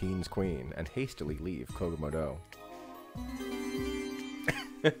issue of Teen's Queen and hastily leave Kogumodo.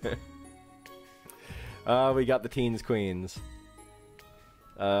 We got the Teens Queens.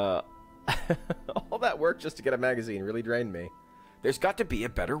 All that work just to get a magazine really drained me. There's got to be a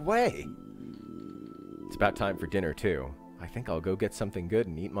better way. It's about time for dinner too. I think I'll go get something good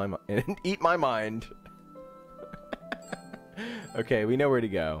and eat my mind. Okay, we know where to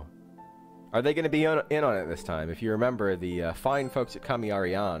go. Are they going to be in on it this time? If you remember, the fine folks at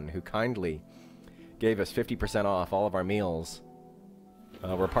Kamiarian, who kindly gave us 50% off all of our meals,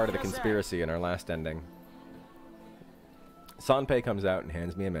 were part of the conspiracy in our last ending. Sanpei comes out and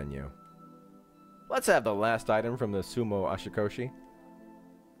hands me a menu. Let's have the last item from the Sumo Ashikoshi.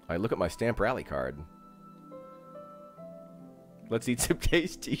 I look at my stamp rally card. Let's eat some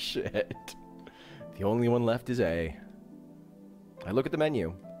tasty shit. The only one left is A. I look at the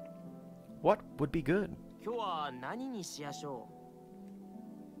menu. What would be good? 今日は何にしやしょう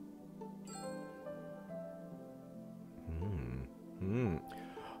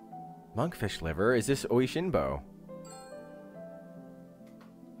Monkfish liver. Is this Oishinbo?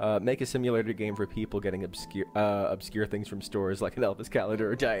 Make a simulator game for people getting obscure things from stores like an Elvis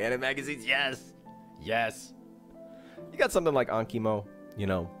calendar or Diana magazines. Yes! Yes! You got something like Ankimo, you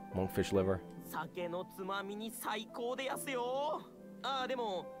know, monkfish liver. 酒のつまみに最高でやすよああで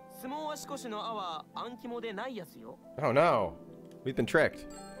も相撲足腰のあは暗肝でないやすよ Oh no! We've been tricked.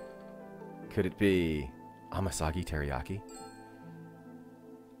 Could it be Amasagi teriyaki?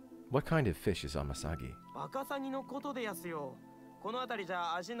 What kind of fish is Amasagi? バカサギのことでやすよこの辺りじ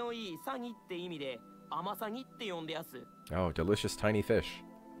ゃ味のいいサギって意味で甘サギって呼んでやす Oh, delicious tiny fish.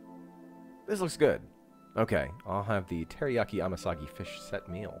 This looks good. Okay, I'll have the teriyaki Amasagi fish set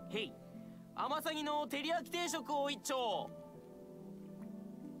meal. へい甘サギの照り焼き定食を一丁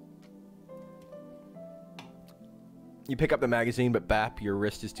You pick up the magazine, but bap, your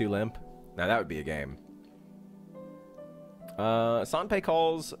wrist is too limp. Now that would be a game. Sanpei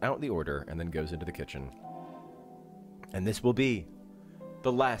calls out the order and then goes into the kitchen. And this will be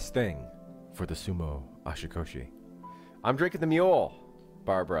the last thing for the Sumo Ashikoshi. I'm drinking the mule,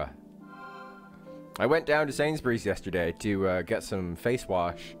 Barbara. I went down to Sainsbury's yesterday to get some face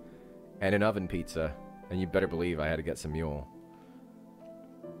wash and an oven pizza. And you better believe I had to get some mule.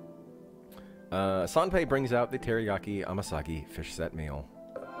 Sanpei brings out the teriyaki Amasagi fish set meal.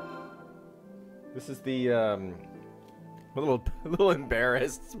 This is the, I'm a little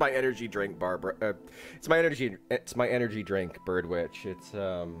embarrassed. It's my energy drink, Barbara. It's my energy drink, Bird Witch. It's,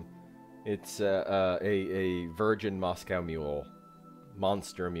 It's a virgin Moscow mule.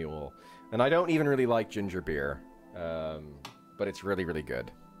 Monster mule. And I don't even really like ginger beer. But it's really, really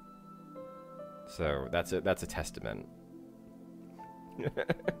good. So that's a testament.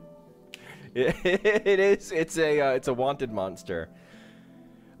 It is. It's a wanted monster.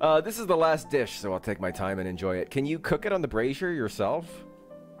 This is the last dish, so I'll take my time and enjoy it. Can you cook it on the brazier yourself?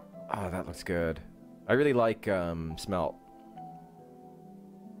 Oh, that looks good. I really like smelt.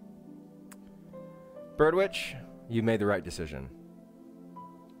 Birdwitch, you made the right decision.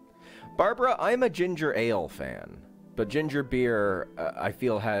 Barbara, I'm a ginger ale fan, but ginger beer I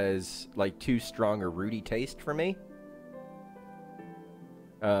feel has like too strong a rooty taste for me.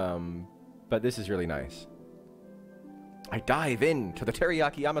 But this is really nice. I dive into the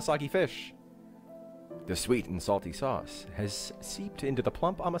teriyaki amasagi fish. The sweet and salty sauce has seeped into the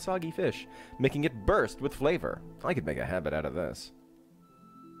plump amasagi fish, making it burst with flavor. I could make a habit out of this.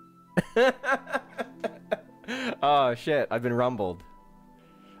 Oh, shit. I've been rumbled.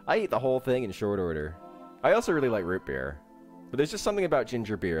 I eat the whole thing in short order. I also really like root beer. But there's just something about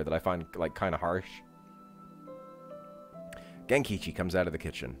ginger beer that I find, like, kind of harsh. Genkichi comes out of the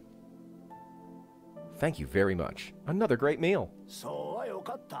kitchen. Thank you very much. Another great meal.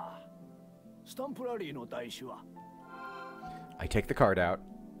 I take the card out.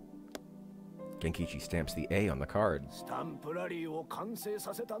 Genkichi stamps the A on the card.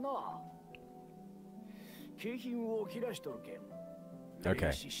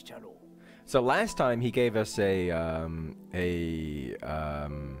 Okay. So last time he gave us he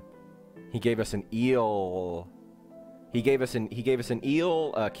gave us an eel. He gave us an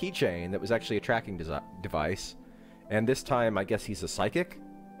eel keychain that was actually a tracking device, and this time I guess he's a psychic.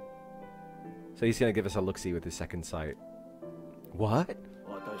 So he's gonna give us a look-see with his second sight. What?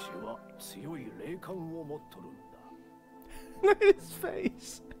 Look at his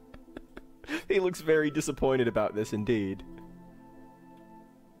face. He looks very disappointed about this indeed.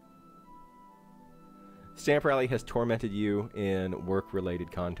 Stamp Rally has tormented you in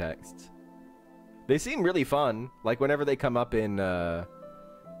work-related contexts. They seem really fun, like whenever they come up in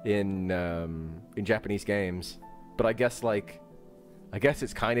Japanese games. But I guess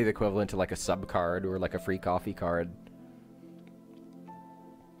it's kind of equivalent to like a sub card or like a free coffee card.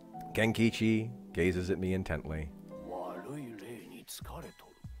 Genkichi gazes at me intently.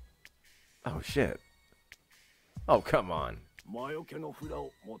 Oh shit. Oh, come on.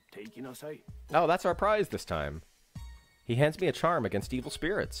 Oh, that's our prize this time. He hands me a charm against evil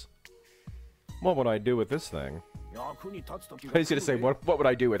spirits. What would I do with this thing? I was gonna say, what would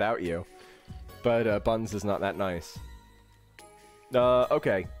I do without you? But Buns is not that nice.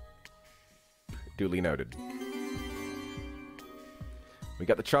 Okay. Duly noted. We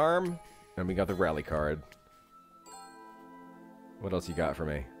got the charm, and we got the rally card. What else you got for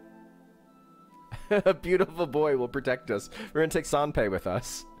me? A beautiful boy will protect us. We're gonna take Sanpei with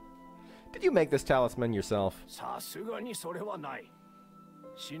us. Did you make this talisman yourself?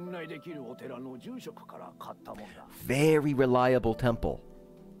 Very reliable temple.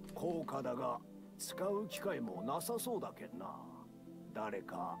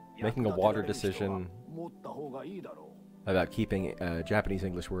 Making a water decision about keeping a Japanese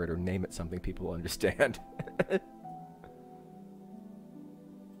English word or name it something people understand.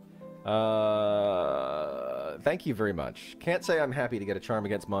 Thank you very much. Can't say I'm happy to get a charm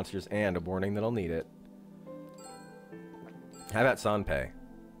against monsters and a warning that I'll need it. How about Sanpei?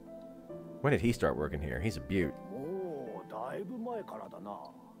 When did he start working here? He's a beaut.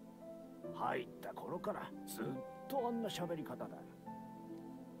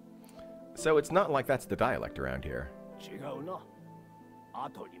 So it's not like that's the dialect around here.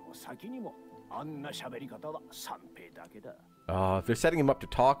 Oh, if they're setting him up to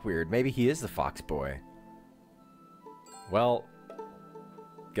talk weird, maybe he is the fox boy. Well,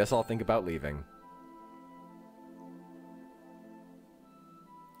 guess I'll think about leaving.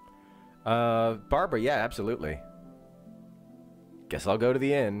 Barbara, yeah, absolutely. Guess I'll go to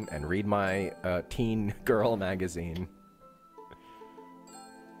the inn and read my teen girl magazine.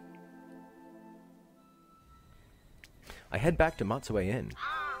 I head back to Matsue Inn.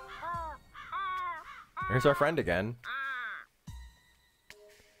 Here's our friend again.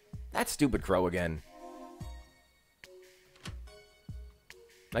 That stupid crow again.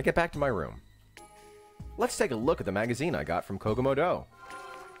 I get back to my room. Let's take a look at the magazine I got from Kokomo-do.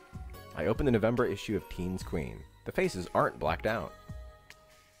 I open the November issue of Teen's Queen. The faces aren't blacked out.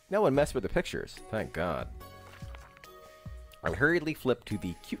 No one messed with the pictures, thank God. I hurriedly flip to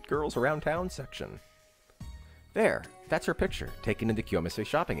the Cute Girls Around Town section. There, that's her picture, taken in the Kiyomase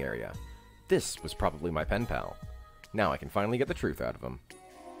shopping area. This was probably my pen pal. Now I can finally get the truth out of him.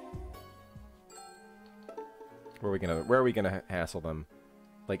 Where are we gonna hassle them?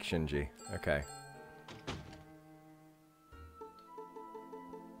 Lake Shinji. Okay.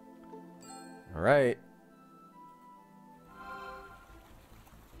 All right.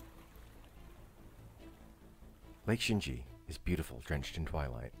 Lake Shinji is beautiful, drenched in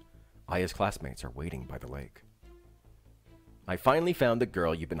twilight. Aya's classmates are waiting by the lake. I finally found the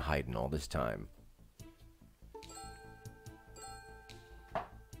girl you've been hiding all this time.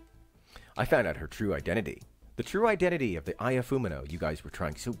 I found out her true identity. The true identity of the Aya Fumino you guys were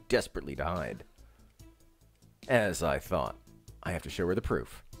trying so desperately to hide. As I thought. I have to show her the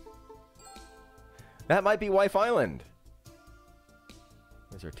proof. That might be Wife Island.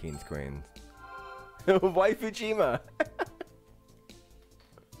 There's our teens queen. Waifujima.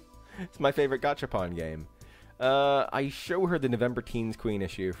 It's my favorite gachapon game. I show her the November Teens Queen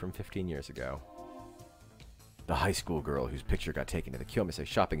issue from 15 years ago. The high school girl whose picture got taken to the Kyomise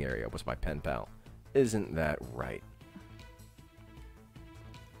shopping area was my pen pal. Isn't that right?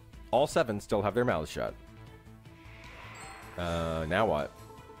 All 7 still have their mouths shut. Now what?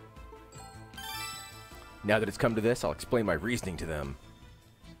 Now that it's come to this, I'll explain my reasoning to them.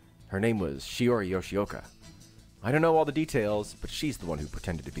 Her name was Shiori Yoshioka. I don't know all the details, but she's the one who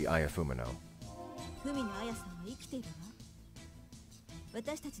pretended to be Aya Fumino.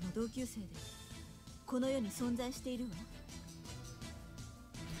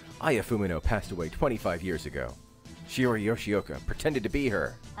 Aya Fumino passed away 25 years ago. Shiori Yoshioka pretended to be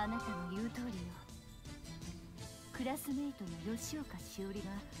her.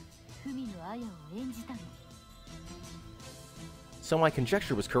 So my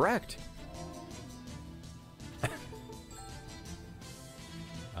conjecture was correct.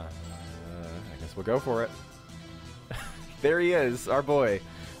 I guess we'll go for it. There he is, our boy.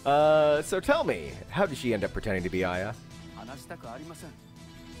 So tell me, how did she end up pretending to be Aya?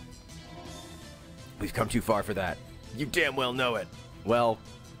 We've come too far for that. You damn well know it. Well,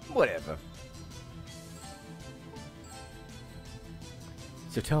 whatever.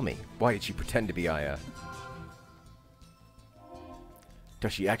 So tell me, why did she pretend to be Aya?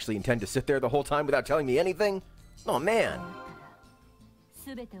 Does she actually intend to sit there the whole time without telling me anything? Oh, man.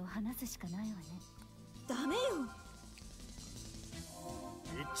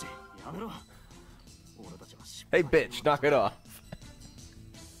 Hey, bitch, knock it off.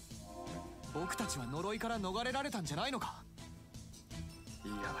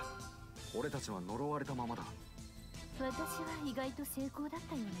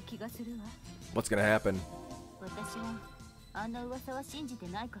 What's gonna happen?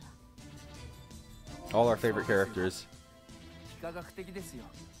 All our favorite characters.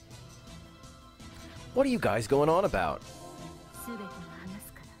 What are you guys going on about?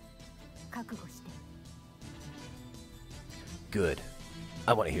 Good.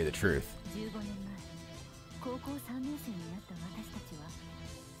 I want to hear the truth.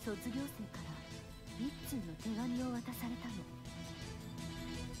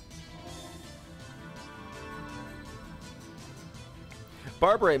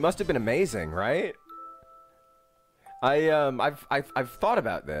 Barbara, it must have been amazing, right? I've thought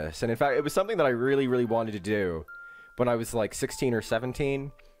about this, and in fact, it was something that I really wanted to do when I was like 16 or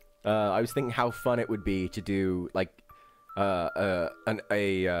 17. I was thinking how fun it would be to do like an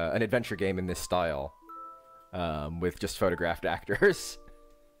adventure game in this style with just photographed actors.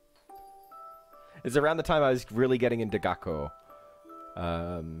 It's around the time I was really getting into Gakko,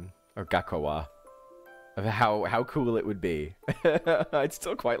 or Gakowa, of how cool it would be. I'd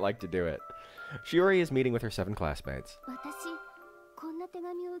still quite like to do it. Shiori is meeting with her 7 classmates.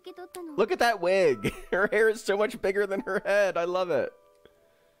 Look at that wig! Her hair is so much bigger than her head. I love it.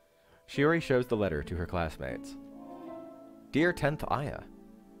 Shiori shows the letter to her classmates. Dear 10th Aya,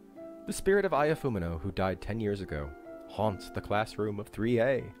 the spirit of Aya Fumino, who died 10 years ago, haunts the classroom of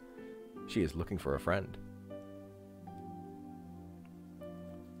 3A. She is looking for a friend.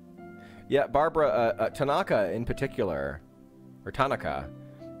 Yeah, Barbara, Tanaka in particular, or Tanaka,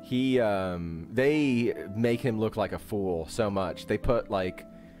 they make him look like a fool so much. They put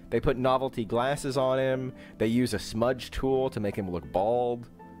novelty glasses on him. They use a smudge tool to make him look bald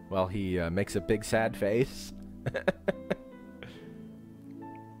while he makes a big sad face.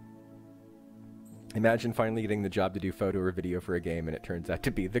 Imagine finally getting the job to do photo or video for a game and it turns out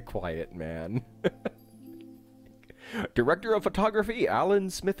to be the quiet man. Director of photography, Alan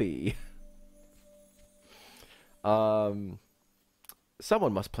Smithy. Someone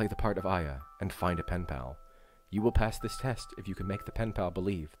must play the part of Aya and find a pen pal. You will pass this test if you can make the pen pal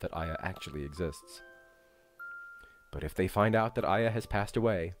believe that Aya actually exists. But if they find out that Aya has passed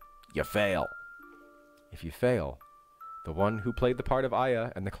away, you fail. If you fail, the one who played the part of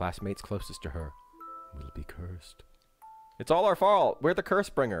Aya and the classmates closest to her will be cursed. It's all our fault. We're the curse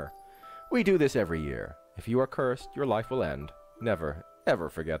bringer. We do this every year. If you are cursed, your life will end. Never, ever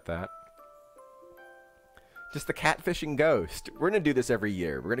forget that. Just the catfishing ghost. We're gonna do this every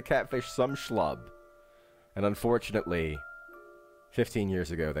year. We're gonna catfish some schlub. And unfortunately, 15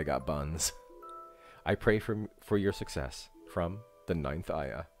 years ago, they got Buns. I pray for your success. From the 9th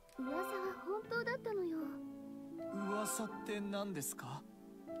Aya. 噂は本当だったのよ。噂って何ですか？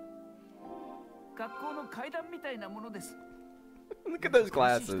学校の階段みたいなものです。 Look at those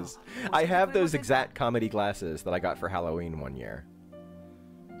glasses. I have those exact comedy glasses that I got for Halloween one year.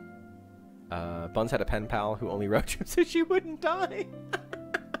 Buns had a pen pal who only wrote to so she wouldn't die.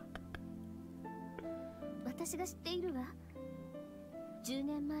 私が知っているわ。10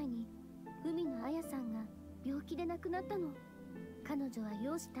年前に海野彩さんが病気で亡くなったの。彼女は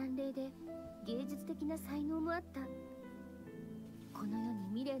容姿端麗で芸術的な才能もあった。この世に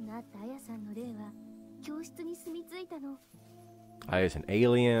未練のあった彩さんの霊は教室に住み着いたの。I as an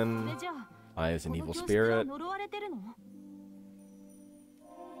alien. I as an evil spirit. 呪われてるの？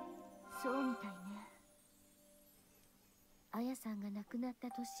そうみたいね。彩さんが亡くなった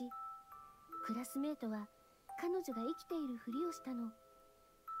年、クラスメートは彼女が生きているふりをしたの。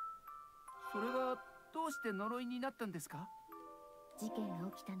それがどうして呪いになったんですか？事件が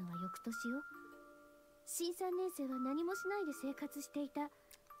起きたのは翌年よ。新3年生は何もしないで生活していた。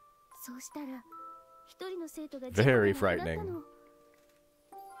そうしたら一人の生徒が事故で亡くなったの。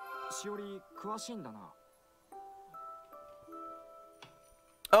しおり詳しいんだな。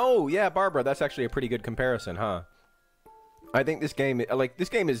Oh, yeah, Barbara, that's actually a pretty good comparison, huh? I think this game, like, this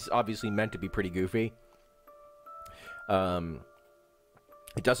game is obviously meant to be pretty goofy. It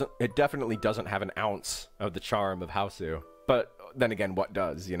definitely doesn't have an ounce of the charm of Hausu. But then again, what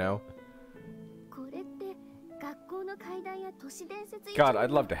does, you know? God,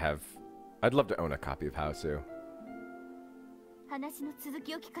 I'd love to own a copy of Hausu. 話の続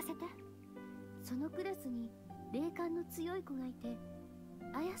きを聞かせて。そのクラスに霊感の強い子がいて、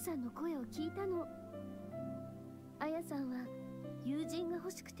あやさんの声を聞いたの。あやさんは友人が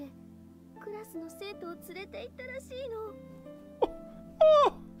欲しくて、クラスの生徒を連れて行ったらしいの。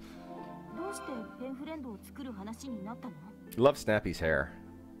どうしてペンフレンドを作る話になったの？ Love Snappy's hair.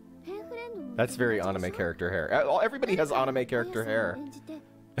 That's very anime character hair. Everybody has anime character hair.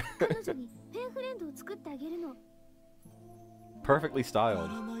 Perfectly styled.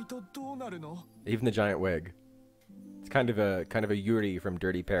 Even the giant wig. It's kind of a Yuri from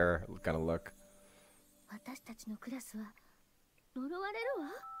Dirty Pair kind of look.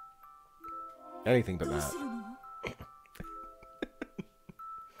 Anything but that.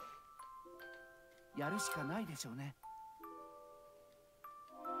 やるしかないでしょうね。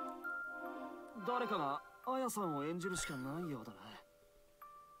誰かがあやさんを演じるしかないようだね。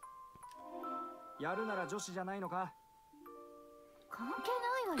やるなら女子じゃないのか？関係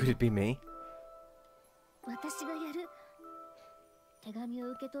ないわよ。 Could it be me? 私がやる。手紙を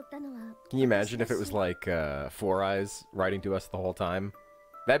受け取ったのは。Can you imagine if it was like Four Eyes writing to us the whole time?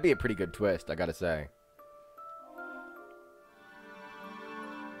 That'd be a pretty good twist, I gotta say.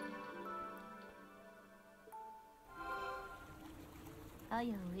 ア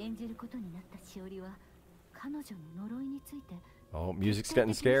ヤを演じることになったしおりは彼女の呪いについて Oh, music's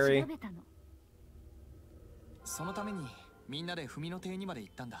getting scary. そのためにみんなで文の邸にまで行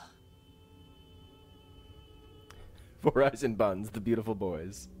ったんだ。Four Eyes and Buns, the beautiful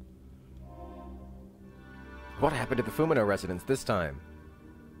boys. What happened to the Fumino residence this time?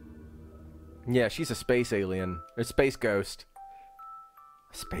 Yeah, she's a space alien. A space ghost.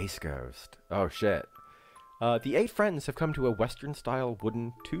 A space ghost. Oh, shit. The 8 friends have come to a Western-style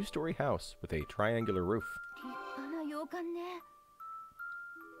wooden 2-story house with a triangular roof.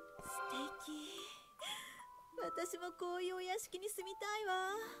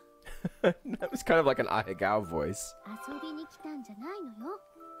 That was kind of like an Ahegao voice.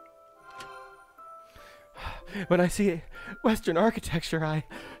 When I see Western architecture,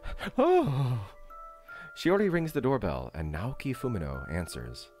 Oh! Shiori rings the doorbell, and Naoki Fumino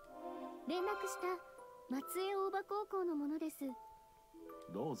answers.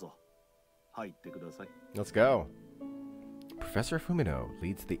 Let's go. Professor Fumino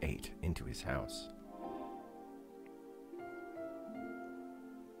leads the 8 into his house.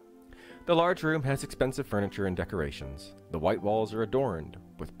 The large room has expensive furniture and decorations. The white walls are adorned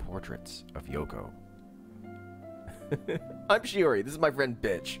with portraits of Yoko. I'm Shiori. This is my friend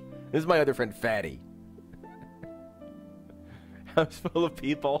Bitch. This is my other friend Fatty. House full of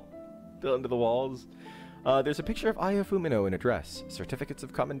people. Still into the walls. There's a picture of Aya Fumino in a dress, certificates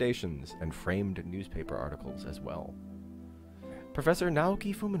of commendations, and framed newspaper articles as well. Professor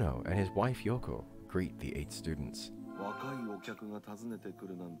Naoki Fumino and his wife Yoko greet the 8 students. 若いお客が訪ねてく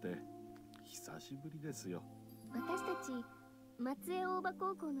るなんて久しぶりですよ。私たち松江大場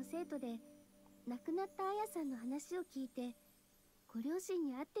高校の生徒で亡くなったあやさんの話を聞いてご両親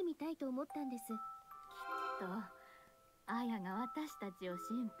に会ってみたいと思ったんです。きっとあやが私たちを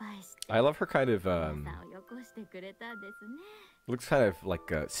心配して I love her kind of 朝をよこしてくれたんですね。 looks kind of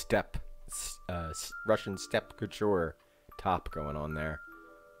like a Russian step couture top going on there.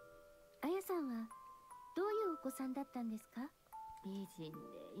 あやさんはどういうお子さんだったんですか？美人で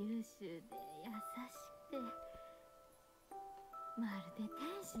優秀で優しくて、まるで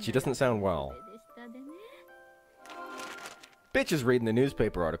天使 She doesn't sound well. でしたでね。 Bitch is reading the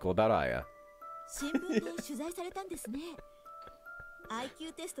newspaper article about Aya. 新聞で取材されたんですね。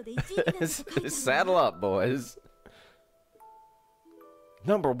IQ テストで1位になったと書いてあるわ。 Saddle up, boys.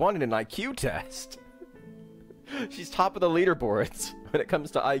 Number 1 in an IQ test. She's top of the leaderboards when it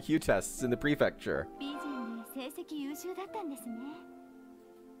comes to IQ tests in the prefecture. 美人で成績優秀だったんですね。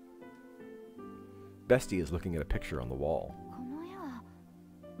 Bestie is looking at a picture on the wall. この絵は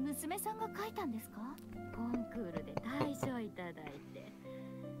娘さんが描いたんですか？コンクールで大賞いただいて。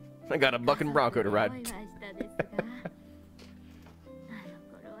 I got a bucking bronco to ride. お祝いしたですが、あの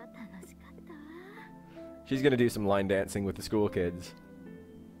頃は楽しかったわ。 She's gonna do some line dancing with the school kids.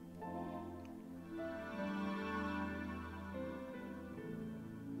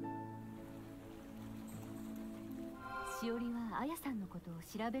 しおりはあやさんのことを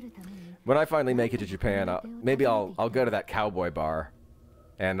調べるために。 When I finally make it to Japan, maybe I'll go to that cowboy bar,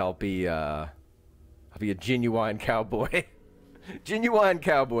 and I'll be a genuine cowboy, genuine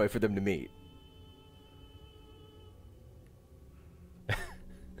cowboy for them to meet.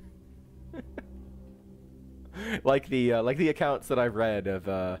 like the accounts that I've read of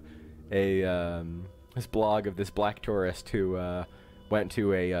this blog of this black tourist who went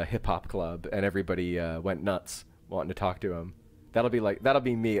to a hip hop club and everybody went nuts wanting to talk to him. That'll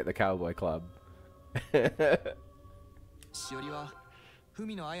be me at the cowboy club. しおりは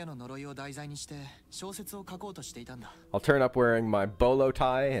文の綾の呪いを題材にして小説を書こうとしていたんだ。 I'll turn up wearing my bolo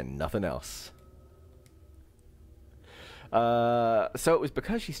tie and nothing else. So it was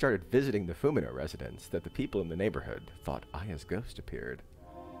because she started visiting the Fumino residence that the people in the neighborhood thought Aya's ghost appeared.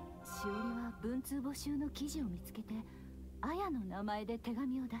 しおりは文通募集の記事を見つけて、あやの名前で手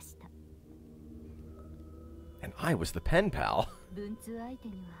紙を出した。 And I was the pen pal. 文通相手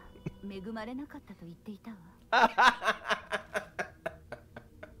には恵まれなかったと言っていたわ。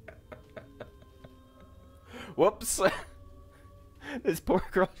Whoops. This poor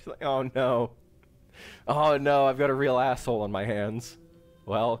girl's like, oh no. Oh no, I've got a real asshole on my hands.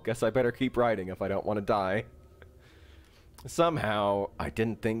 Well, guess I better keep writing if I don't want to die. Somehow, I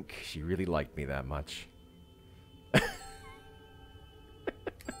didn't think she really liked me that much.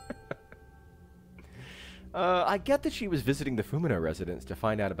 I get that she was visiting the Fumino residence to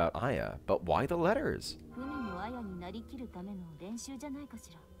find out about Aya, but why the letters? 船のあやになりきるための練習じゃないか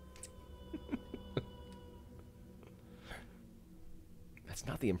しら。 That's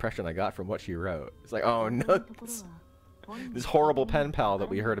not the impression I got from what she wrote. It's like, oh no, this horrible pen pal that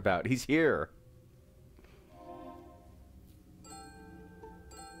we heard about. He's here.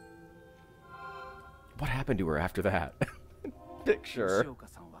 What happened to her after that? Picture.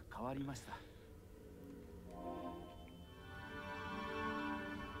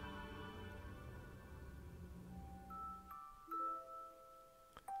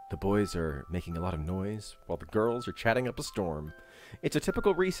 The boys are making a lot of noise while the girls are chatting up a storm. It's a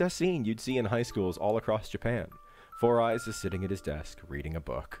typical recess scene you'd see in high schools all across Japan. Four Eyes is sitting at his desk reading a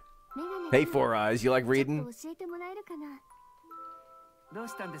book. Hey, Four Eyes, you like reading? 教えてもらえるかな？どう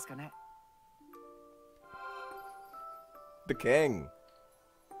したんですかね？ The king.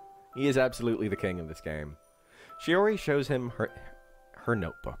 He is absolutely the king of this game. Shiori shows him her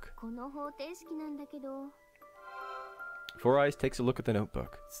notebook. この方程式なんだけど。 Four Eyes takes a look at the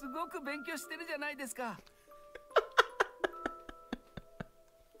notebook. すごく勉強してるじゃないですか。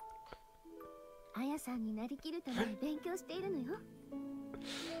あやさんになりきるために勉強しているのよ。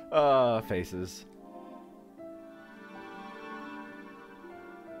Faces.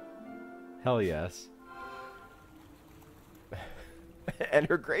 Hell yes. And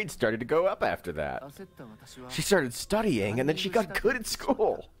her grades started to go up after that. She started studying and then she got good at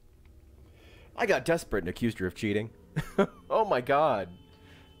school. I got desperate and accused her of cheating. Oh my god.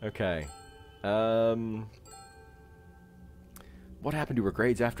 Okay. What happened to her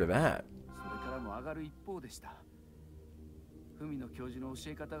grades after that? それからも上がる一方でした。文の教授の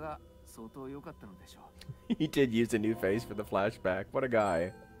教え方が相当良かったのでしょう。 He did use a new face for the flashback. What a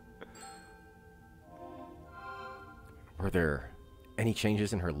guy. Were there any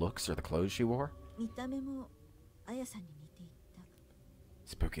changes in her looks or the clothes she wore? 見た目もあやさんに似ていた。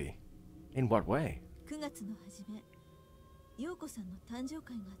 Spooky. In what way? 9月の初め、陽子さんの誕生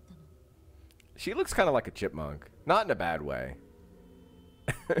会があったの。 She looks kind of like a chipmunk. Not in a bad way.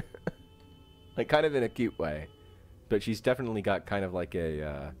 Like, kind of in a cute way. But she's definitely got kind of like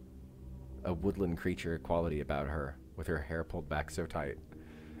a woodland creature quality about her, with her hair pulled back so tight.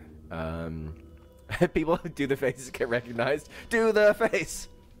 People who do the face get recognized. Do the face!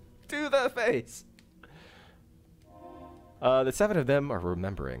 Do the face! The 7 of them are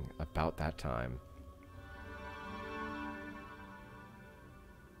remembering about that time.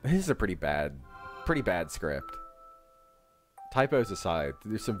 This is a pretty bad script. Typos aside,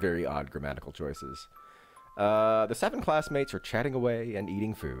 there's some very odd grammatical choices. The 7 classmates are chatting away and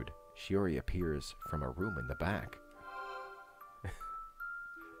eating food. Shiori appears from a room in the back.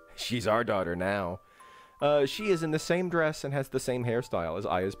 She's our daughter now. She is in the same dress and has the same hairstyle as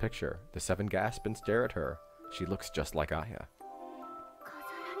Aya's picture. The 7 gasp and stare at her. She looks just like Aya. 飾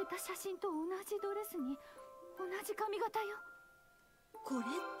られた写真と同じドレスに同じ髪型よ。これっ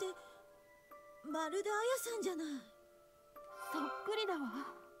てまるであやさんじゃない。そっくりだわ。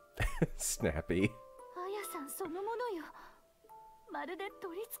Snappy. あやさんそのものよ。まるで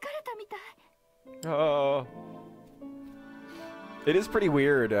取り憑かれたみたい。Oh. It is pretty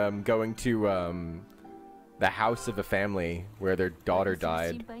weird going to the house of a family where their daughter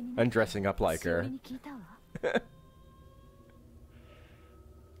died and dressing up like her.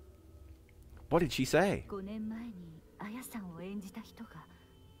 What did she say? 5年前にあやさんを演じた人が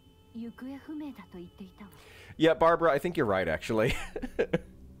行方不明だと言っていたわ。 Yeah, Barbara, I think you're right, actually.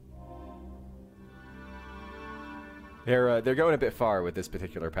 They're going a bit far with this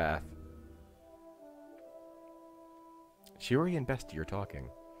particular path. Shiori and Bestie are talking.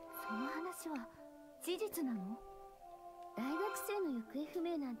 その話は事実なの？大学生の行方不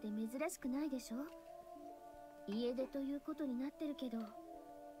明なんて珍しくないでしょ？家出ということになってるけど、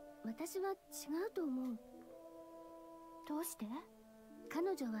私は違うと思う。どうして？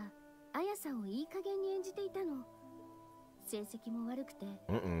彼女はあやさんをいい加減に演じていたの。成績も悪くて、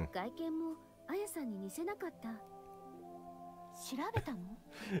外見もあやさんに似せなかった。調べたの？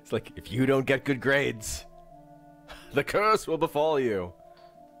 It's like, if you don't get good grades, the curse will befall you.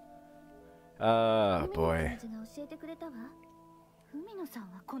 Ah, boy. 彼女が教えてくれたわ。海野さん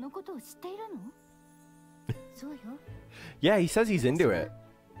はこのことを知っているの？そうよ。Yeah, he says he's into it.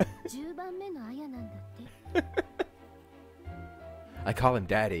 10番目のあやなんだって。I call him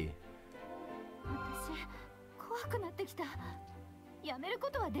Daddy. 私、怖くなってきた。やめる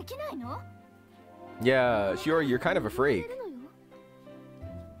ことはできないの？ Yeah, Shiori, you're kind of a freak.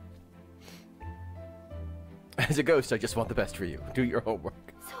 As a ghost, I just want the best for you. Do your homework.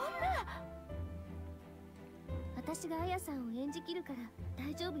 そんな。私があやさんを演じきるから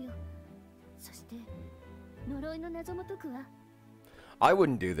大丈夫よ。そして呪いの謎も解くわ。I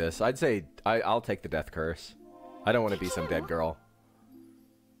wouldn't do this. I'd say I'll take the death curse. I don't want to be some dead girl.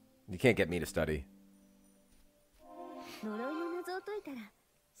 You can't get me to study. 呪いの謎を解いたら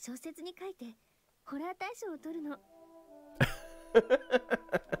小説に書いてホラー大賞を取るの。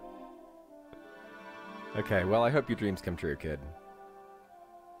Okay, well, I hope your dreams come true, kid.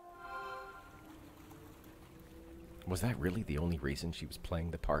 Was that really the only reason she was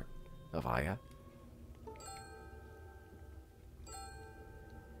playing the part of Aya?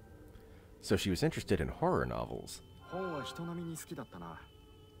 So she was interested in horror novels. 本は人並みに好きだったな。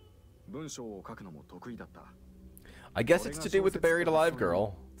文章を書くのも得意だった。 I guess it's to do with the buried alive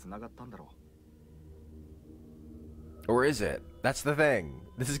girl. つながったんだろう。 Or is it? That's the thing.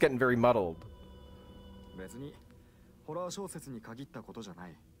 This is getting very muddled. 別にホラー小説に限ったことじゃな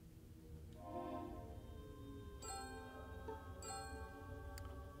い。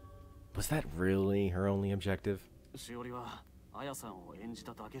 Was that really her only objective? しおりはあやさんを演じ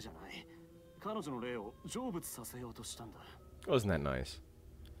ただけじゃない。彼女の霊を成仏させようとしたんだ。 Wasn't that nice?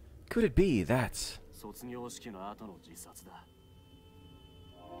 Could it be that's... 卒業式の後の自殺だ。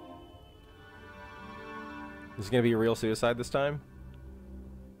 Is it gonna be a real suicide this time?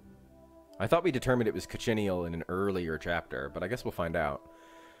 I thought we determined it was cochineal in an earlier chapter, but I guess we'll find out.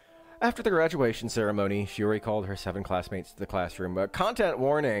 After the graduation ceremony, Shiori called her 7 classmates to the classroom. Content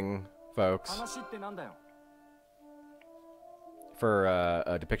warning, folks. 話ってなんだよ。 For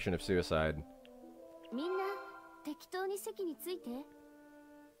a depiction of suicide. みんな適当に席について。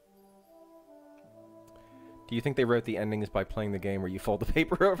 Do you think they wrote the endings by playing the game where you fold the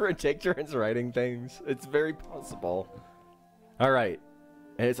paper over and take turns writing things? It's very possible. Alright.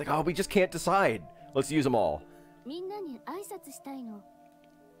 And it's like, oh, we just can't decide. Let's use them all. みんなに挨拶したいの。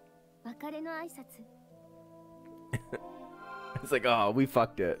別れの挨拶。 It's like, oh, we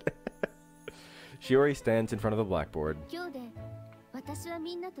fucked it. Shiori stands in front of the blackboard. 今日で私は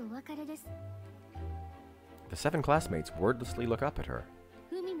みんなとお別れです。 The 7 classmates wordlessly look up at her.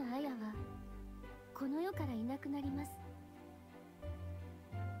 海の綾はこの世からいなくなります。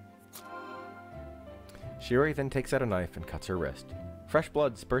 Shiori then takes out a knife and cuts her wrist. Fresh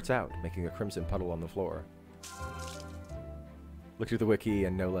blood spurts out, making a crimson puddle on the floor. Look through the wiki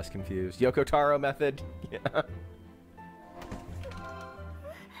and no less confused. Yoko Taro method? Yeah.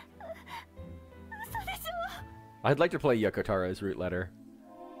 I'd like to play Yoko Taro's root letter.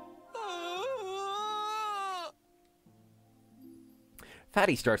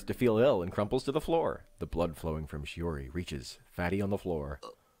 Fatty starts to feel ill and crumples to the floor. The blood flowing from Shiori reaches Fatty on the floor.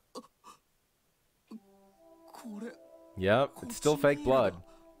 Yep, it's still fake blood.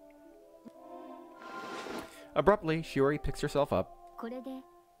 Abruptly, Shiori picks herself up. これで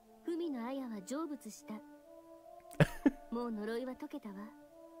海の綾は成仏した。もう呪いは解けたわ。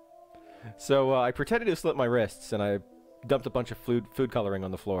 So I pretended to slit my wrists and I dumped a bunch of food coloring on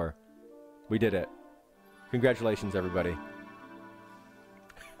the floor. We did it. Congratulations, everybody.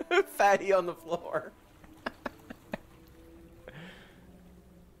 Fatty on the floor.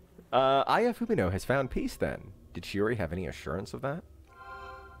 Aya Fumino has found peace then. Did Shiori have any assurance of that?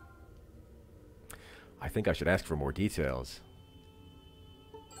 I think I should ask for more details.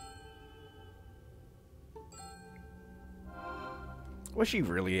 Was she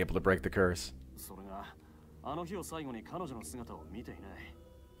really able to break the curse?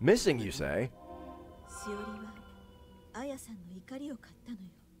 Missing, you say?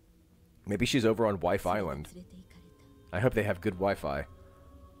 Maybe she's over on Wife Island. I hope they have good Wi-Fi.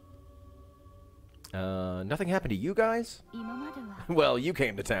 Nothing happened to you guys? Well, you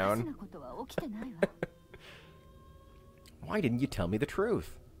came to town. Why didn't you tell me the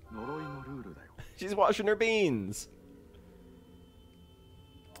truth? She's washing her beans.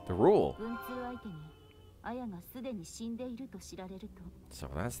 The rule. So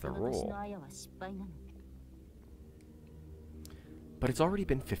that's the rule. But it's already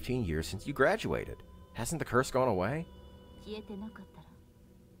been 15 years since you graduated. Hasn't the curse gone away?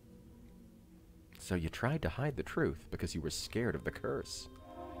 So you tried to hide the truth because you were scared of the curse.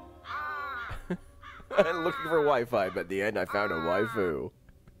 I'm looking for Wi-Fi, but at the end I found a waifu.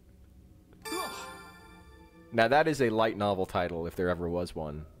 Now that is a light novel title, if there ever was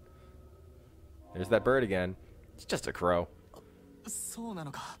one. There's that bird again. It's just a crow.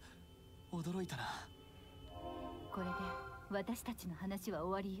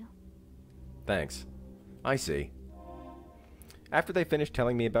 Thanks. I see. After they finish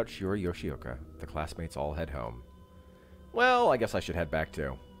telling me about Shiori Yoshioka, the classmates all head home. Well, I guess I should head back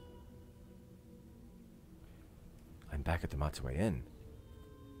too. I'm back at the Matsue Inn.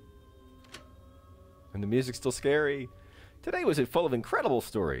 And the music's still scary. Today was full of incredible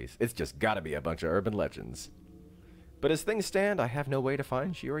stories. It's just gotta be a bunch of urban legends. But as things stand, I have no way to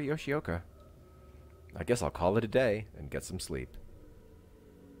find Shiori Yoshioka. I guess I'll call it a day and get some sleep.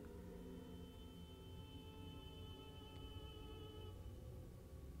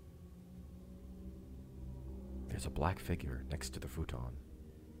 There's a black figure next to the futon.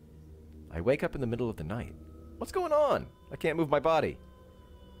 I wake up in the middle of the night. What's going on? I can't move my body.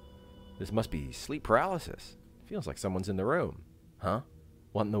 This must be sleep paralysis. Feels like someone's in the room. Huh?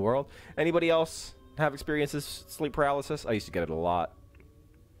 What in the world? Anybody else have experiences sleep paralysis? I used to get it a lot.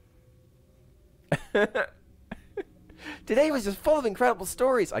 Today was just full of incredible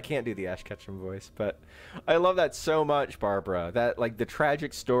stories. I can't do the Ash Ketchum voice, but I love that so much, Barbara. That, like, the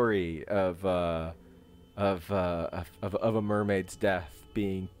tragic story of a mermaid's death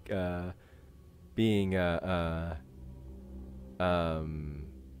being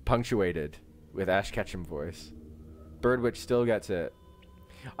punctuated with Ash Ketchum voice. Birdwitch still gets it.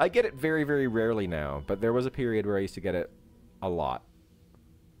 I get it very, very rarely now, but there was a period where I used to get it a lot.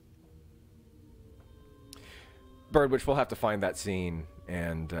 Birdwitch, we'll have to find that scene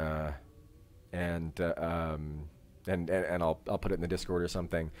and I'll put it in the Discord or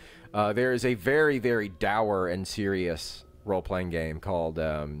something. There is a very, very dour and serious role-playing game called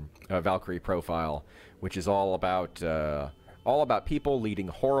Valkyrie Profile, which is all about people leading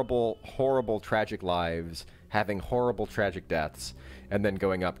horrible, horrible, tragic lives, having horrible, tragic deaths, and then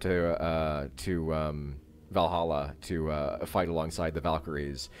going up to Valhalla to fight alongside the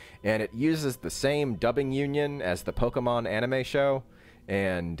Valkyries. And it uses the same dubbing union as the Pokemon anime show,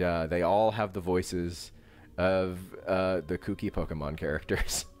 and they all have the voices of the kooky Pokemon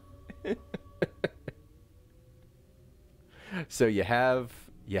characters. So you have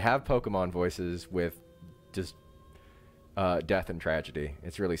Pokemon voices with just death and tragedy.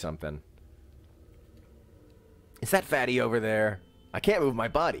 It's really something. Is that Fatty over there? I can't move my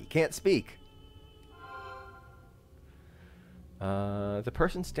body. Can't speak. The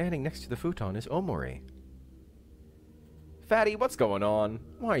person standing next to the futon is Omori. Fatty, what's going on?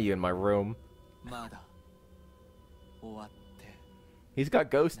 Why are you in my room? He's got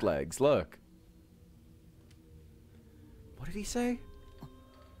ghost legs, look. What did he say?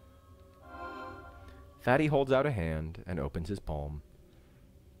 Fatty holds out a hand and opens his palm.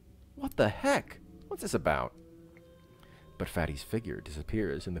 What the heck? What's this about? But Fatty's figure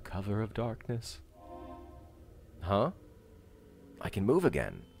disappears in the cover of darkness. Huh? I can move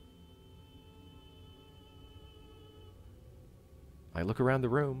again. I look around the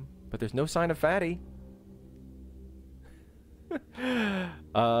room, but there's no sign of Fatty.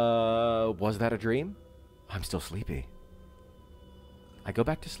 Was that a dream? I'm still sleepy. I go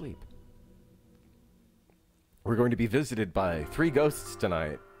back to sleep. We're going to be visited by 3 ghosts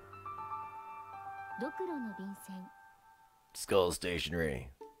tonight. Skull stationery.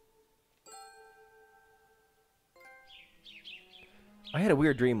 I had a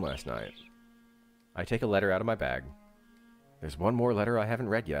weird dream last night. I take a letter out of my bag. There's one more letter I haven't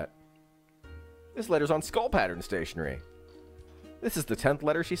read yet. This letter's on skull pattern stationery. This is the 10th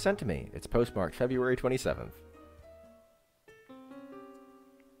letter she sent to me. It's postmarked February 27th.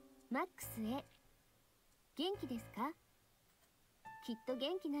 Max へ。元気ですか？きっと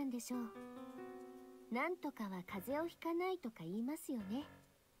元気なんでしょう。なんとかは風邪をひかないとか言いますよね。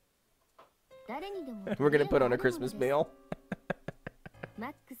誰にでも We're gonna put on a Christmas meal. マ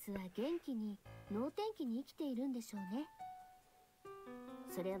ックスは元気に能天気に生きているんでしょうね。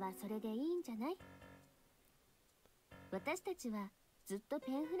それはそれでいいんじゃない？私たちはずっと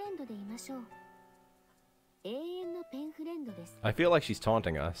ペンフレンドでいましょう。永遠のペンフレンドです。I feel like she's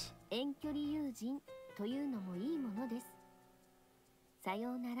taunting us. 遠距離友人というのもいいものです。さ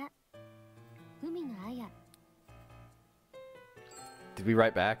ようなら、海のあや。Did we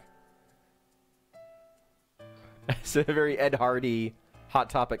write back? It's a very Ed Hardy, Hot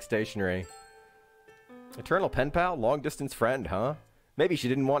Topic stationery. Eternal pen pal, long distance friend, huh? Maybe she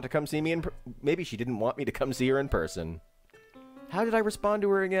didn't want to come see me maybe she didn't want me to come see her in person. How did I respond to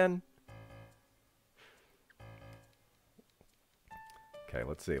her again? Okay,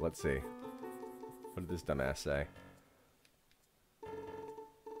 let's see. What did this dumbass say?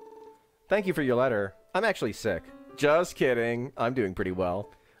 Thank you for your letter. I'm actually sick. Just kidding. I'm doing pretty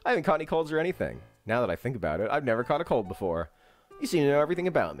well. I haven't caught any colds or anything. Now that I think about it, I've never caught a cold before. You seem to know everything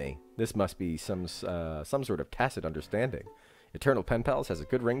about me. This must be some sort of tacit understanding. Eternal Pen Pals has a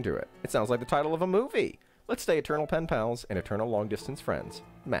good ring to it. It sounds like the title of a movie. Let's stay Eternal Pen Pals and Eternal Long Distance Friends.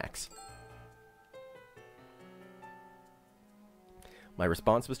 Max. My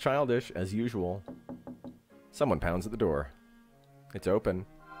response was childish, as usual. Someone pounds at the door. It's open.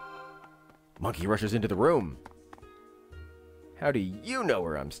 Monkey rushes into the room. How do you know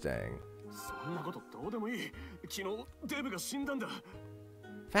where I'm staying?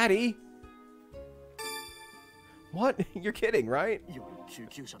 Fatty? What? You're kidding, right?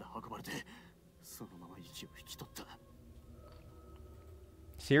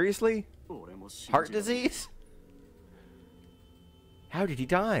 Seriously? Heart disease? How did he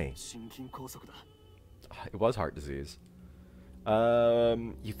die? It was heart disease.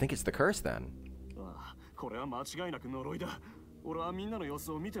 You think it's the curse then?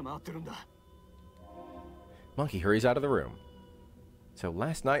 Monkey hurries out of the room. So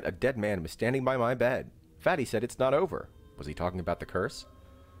last night a dead man was standing by my bed. Fatty said it's not over. Was he talking about the curse?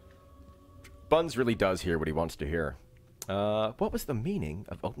 Buns really does hear what he wants to hear. What was the meaning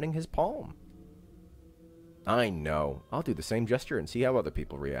of opening his palm? I know. I'll do the same gesture and see how other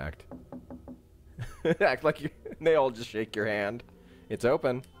people react. Act like you... They all just shake your hand. It's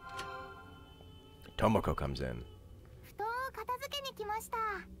open. Tomoko comes in.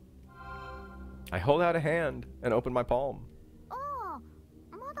 I hold out a hand and open my palm.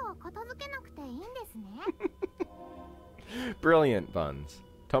 Brilliant, Buns.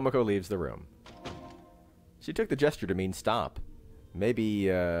 Tomoko leaves the room. She took the gesture to mean stop.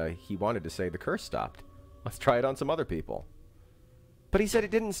 Maybe he wanted to say the curse stopped. Let's try it on some other people. But he said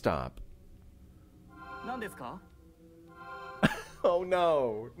it didn't stop. Oh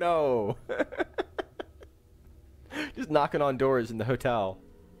no, no. Just knocking on doors in the hotel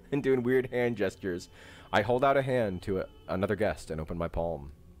and doing weird hand gestures. I hold out a hand to another guest and open my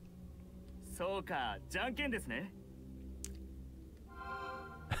palm.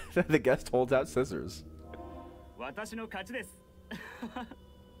 The guest holds out scissors.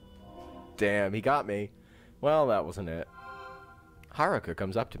 Damn, he got me. Well, that wasn't it. Haruka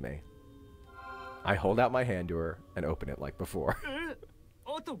comes up to me. I hold out my hand to her and open it like before.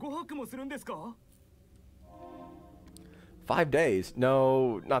 5 days?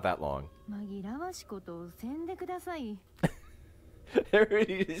 No, not that long.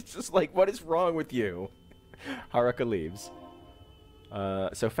 It's just like, what is wrong with you? Haruka leaves.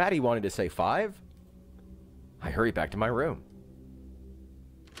 So Fatty wanted to say 5? I hurry back to my room.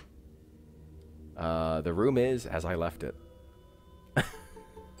 The room is as I left it.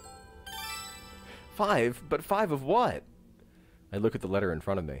 5? But 5 of what? I look at the letter in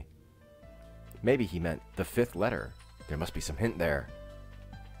front of me. Maybe he meant the 5th letter. There must be some hint there.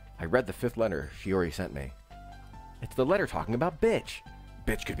 I read the 5th letter Shiori sent me. It's the letter talking about Bitch.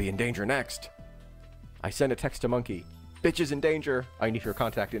 Bitch could be in danger next. I send a text to Monkey. Bitch is in danger. I need her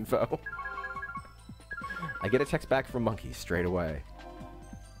contact info. I get a text back from Monkey straight away.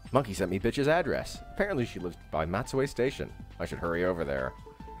 Monkey sent me Bitch's address. Apparently she lives by Matsue Station. I should hurry over there.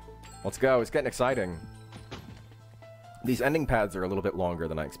 Let's go. It's getting exciting. These ending pads are a little bit longer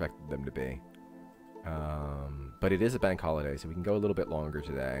than I expected them to be. But it is a bank holiday, so we can go a little bit longer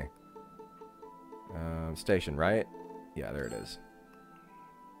today. Station, right? Yeah, there it is.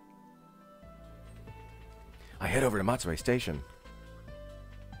 I head over to Matsue Station.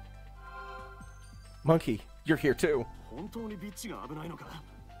 Monkey, you're here too.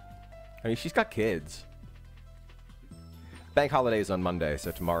 I mean, she's got kids. Bank holiday is on Monday, so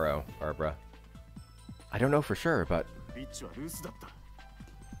tomorrow, Barbara. I don't know for sure, but...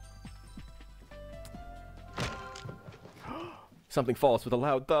 Something falls with a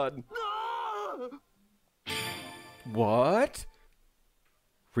loud thud. What?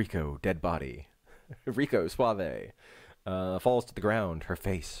 Rico, dead body. Rico, suave. Falls to the ground, her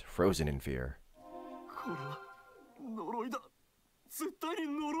face frozen in fear.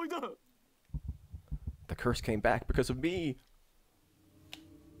 The curse came back because of me.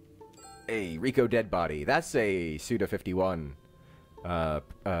 Hey, Rico dead body. That's a Suda 51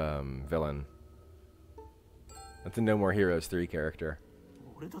 villain. That's a No More Heroes 3 character.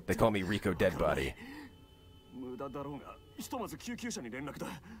 They call me Rico dead body.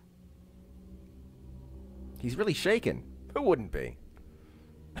 He's really shaken. Who wouldn't be?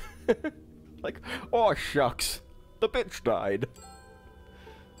 Like, oh shucks, the bitch died.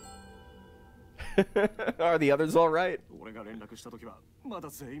 Are the others all right?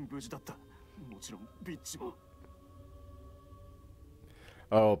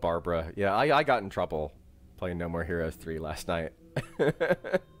 Oh, Barbara. Yeah, I got in trouble playing No More Heroes 3 last night.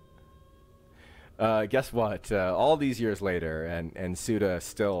 Guess what? All these years later, and Suda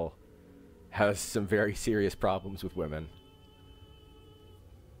still has some very serious problems with women.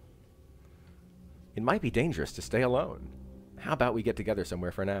 It might be dangerous to stay alone. How about we get together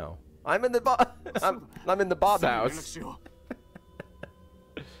somewhere for now? I'm in the I'm in the Bob house.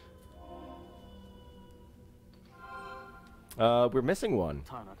 We're missing one.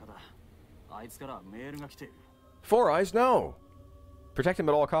 4 Eyes, no. Protect him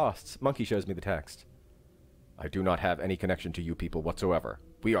at all costs. Monkey shows me the text. I do not have any connection to you people whatsoever.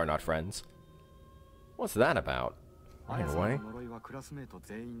 We are not friends. What's that about? Anyway.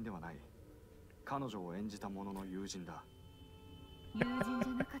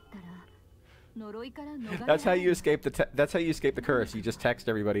 That's how you escape the curse. You just text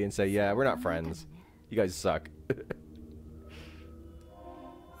everybody and say, "Yeah, we're not friends. You guys suck."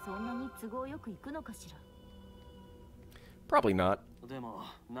 Probably not.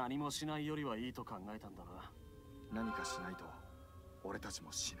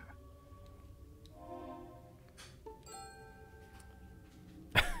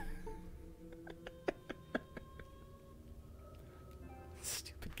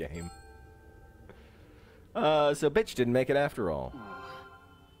 Stupid game. So bitch didn't make it after all.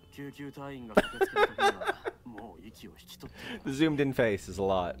 The zoomed in face is a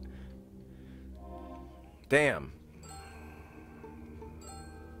lot. Damn.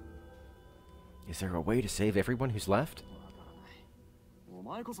 Is there a way to save everyone who's left?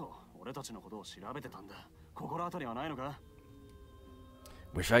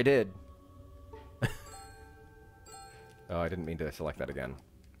 Wish I did. Oh, I didn't mean to select that again.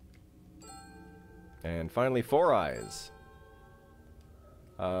 And finally, 4 Eyes.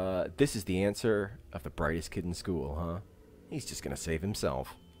 This is the answer of the brightest kid in school, huh? He's just gonna save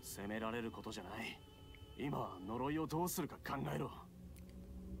himself.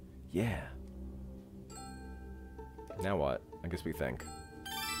 Yeah. Now what? I guess we think.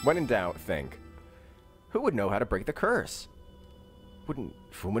 When in doubt, think. Who would know how to break the curse? Wouldn't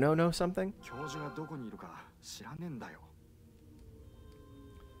Fumino know something?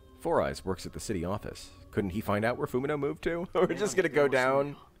 4 Eyes works at the city office. Couldn't he find out where Fumino moved to? We're just gonna go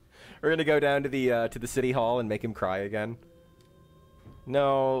down. We're gonna go down to the city hall and make him cry again.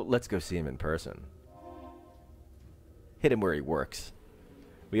 No, let's go see him in person. Hit him where he works.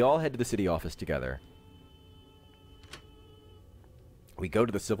 We all head to the city office together. We go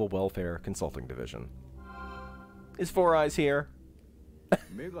to the Civil Welfare Consulting Division. Is Four Eyes here?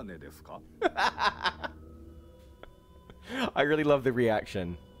 I really love the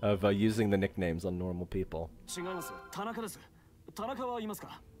reaction of using the nicknames on normal people. 違います。田中です。田中はいます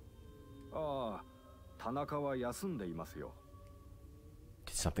か？ああ、田中は休んでいますよ。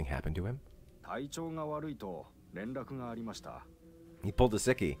Did something happen to him? 体調が悪いと連絡がありました。He pulled a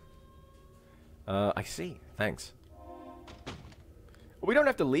sickie. I see. Thanks. We don't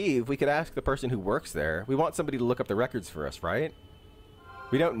have to leave. We could ask the person who works there. We want somebody to look up the records for us, right?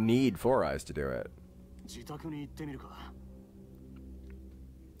 We don't need Four Eyes to do it. 自宅に行ってみるか。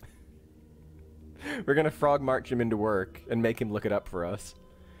We're gonna frog march him into work and make him look it up for us.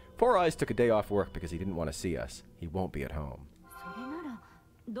 Four Eyes took a day off work because he didn't want to see us. He won't be at home. それなら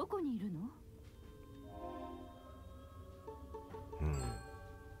どこにいるの？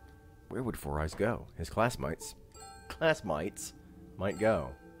 Where would Four Eyes go? His classmates might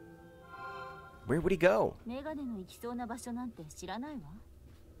go. Where would he go? メガネの行きそうな場所なんて知らないわ。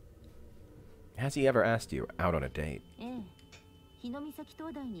 Has he ever asked you out on a date? ええ、日の岬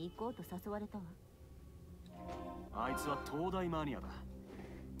灯台に行こうと誘われたわ。あいつは東大マニアだ。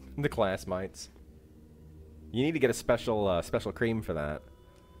 The classmates. You need to get a special cream for that.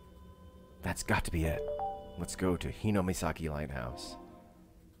 That's got to be it. Let's go to Hinominsaki Lighthouse.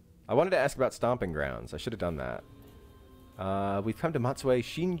 I wanted to ask about stomping grounds. I should have done that. We've come to Matsue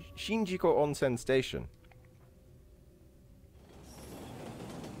Shinjiko Onsen Station.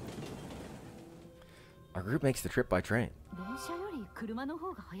 Our group makes the trip by train. 電車より車の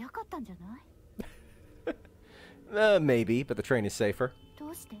方が早かったんじゃない？ Maybe, but the train is safer. ど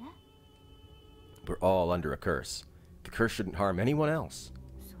うして？ We're all under a curse. The curse shouldn't harm anyone else.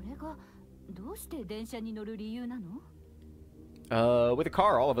 それがどうして電車に乗る理由なの？ With a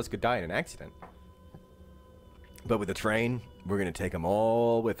car, all of us could die in an accident. But with a train, we're gonna take them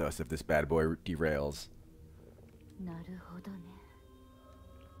all with us if this bad boy derails. なるほどね。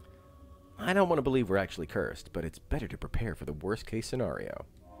 I don't want to believe we're actually cursed, but it's better to prepare for the worst case scenario.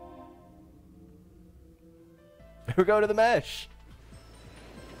 We're going to the mesh!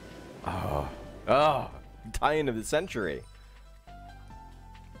 Oh, tie-in of the century.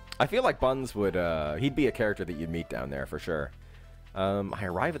 I feel like Buns would, he'd be a character that you'd meet down there for sure. I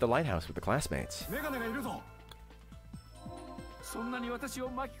arrive at the lighthouse with the classmates. メガネがいるぞ。そんなに私を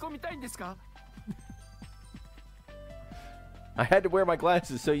巻き込みたいんですか？ I had to wear my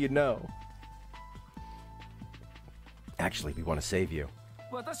glasses so you'd know. Actually, we want to save you.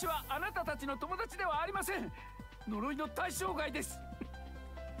 私はあなたたちの友達ではありません。呪いの対象外です。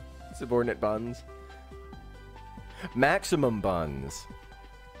 Subordinate Buns. Maximum Buns.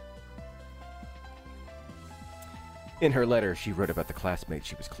 In her letter, she wrote about the classmates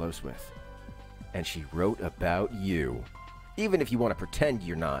she was close with. And she wrote about you. Even if you want to pretend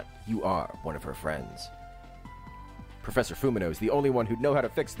you're not, you are one of her friends. Professor Fumino is the only one who'd know how to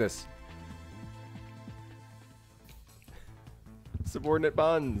fix this. Subordinate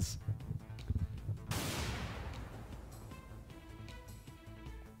Buns.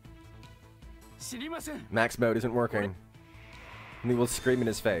 Max mode isn't working. And he will scream in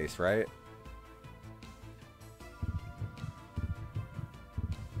his face, right?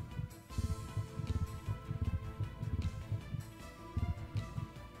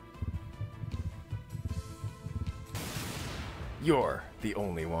 You're the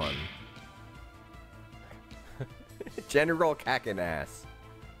only one. General Kakin-ass.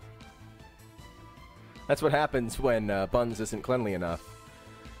 That's what happens when Buns isn't cleanly enough.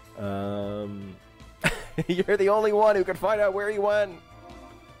 You're the only one who can find out where he went.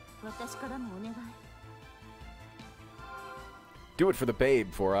 Do it for the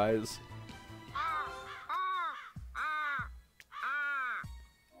babe, Four Eyes.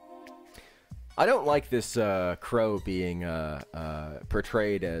 I don't like this crow being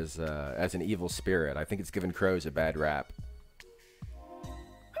portrayed as an evil spirit. I think it's given crows a bad rap.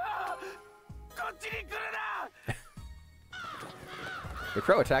 The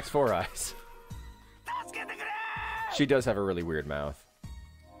crow attacks Four Eyes. She does have a really weird mouth.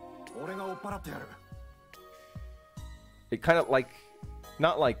 It kind of like,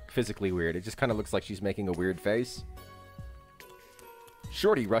 not like physically weird, it just kind of looks like she's making a weird face.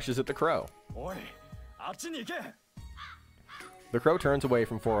 Shorty rushes at the crow. The crow turns away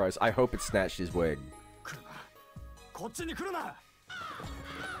from Four Eyes. I hope it snatched his wig.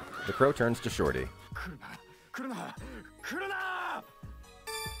 The crow turns to Shorty.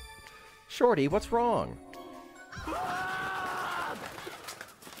 Shorty, what's wrong?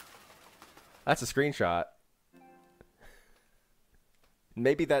 That's a screenshot.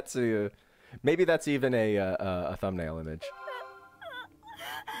 Maybe that's even a thumbnail image.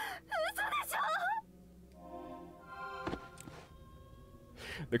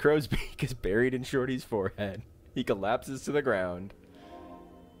 The crow's beak is buried in Shorty's forehead. He collapses to the ground.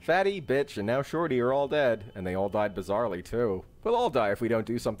 Fatty, Bitch, and now Shorty are all dead. And they all died bizarrely, too. We'll all die if we don't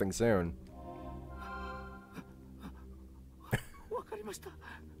do something soon.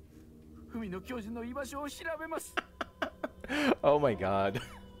 Oh my god.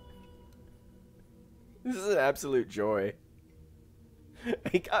 This is an absolute joy.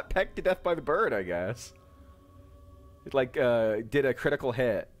 He got pecked to death by the bird, I guess. It, like, did a critical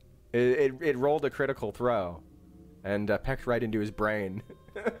hit. It rolled a critical throw. And pecked right into his brain.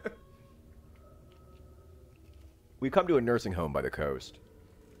 We come to a nursing home by the coast.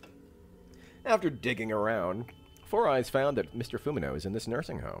 After digging around, Four Eyes found that Mr. Fumino is in this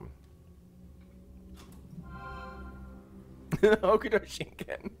nursing home. Hokuto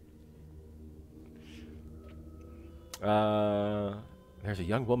Shinken. There's a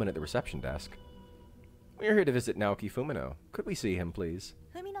young woman at the reception desk. We're here to visit Naoki Fumino. Could we see him, please?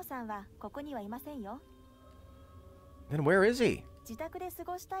 Fumino-sanはここにはいませんよ。 Then where is he? 自宅で過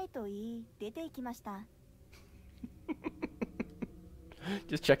ごしたいと言い、出て行きました。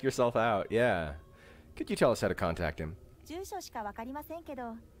 Just check yourself out, yeah. Could you tell us how to contact him? 住所しかわかりませんけ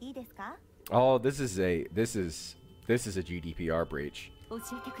ど、いいですか? Oh, this is a GDPR breach. 教え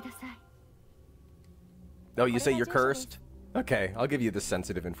てください。 Oh, you say you're cursed? Okay, I'll give you this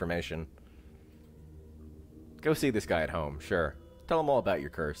sensitive information. Go see this guy at home, sure. Tell him all about your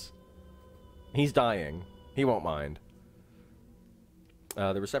curse. He's dying. He won't mind.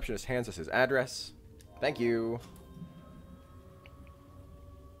 The receptionist hands us his address. Thank you.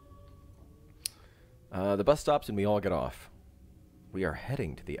 The bus stops and we all get off. We are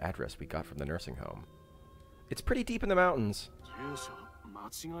heading to the address we got from the nursing home. It's pretty deep in the mountains. 間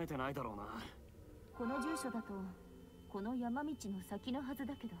違えてないだろうな。この住所だとこの山道の先のはず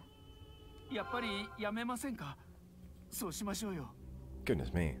だけど。やっぱりやめませんか？そうしましょうよ。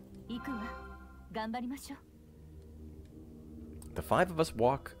Goodness me. 行くわ。頑張りましょう。 The five of us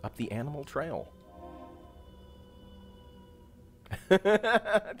walk up the animal trail.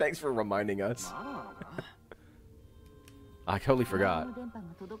 Thanks for reminding us. I totally forgot.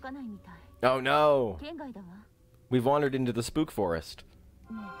 Oh no! We've wandered into the spook forest.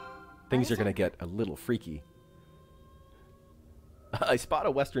 Things are gonna get a little freaky. I spot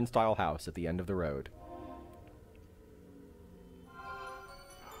a Western-style house at the end of the road.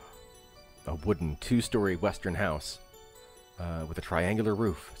 A wooden two-story Western house with a triangular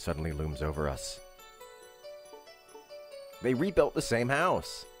roof suddenly looms over us. They rebuilt the same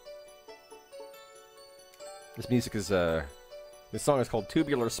house. This music is, this song is called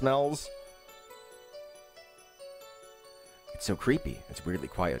Tubular Smells. It's so creepy. It's weirdly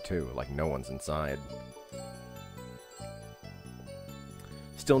quiet, too, like no one's inside.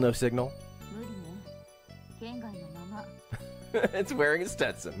 Still no signal? It's wearing a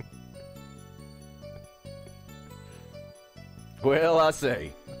Stetson. Well, I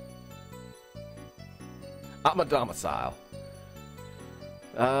say. I'm a domicile.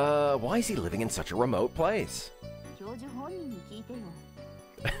 Why is he living in such a remote place?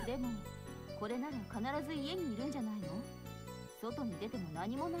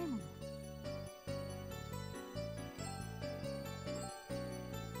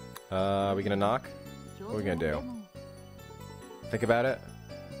 Are we gonna knock? What are we gonna do? Think about it?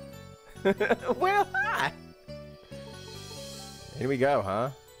 Well, hi! Here we go,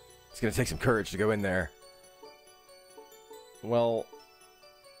 huh? It's gonna take some courage to go in there. Well...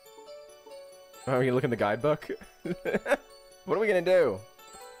 Oh, you look in the guidebook? What are we gonna do?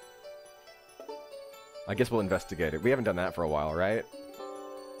 I guess we'll investigate it. We haven't done that for a while, right?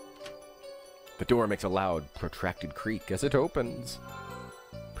 The door makes a loud, protracted creak as it opens.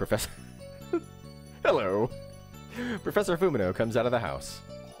 Professor... Hello. Professor Fumino comes out of the house.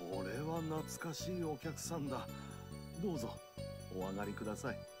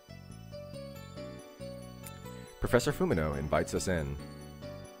 Professor Fumino invites us in.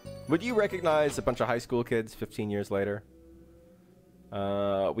 Would you recognize a bunch of high school kids 15 years later?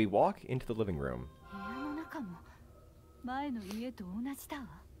 We walk into the living room.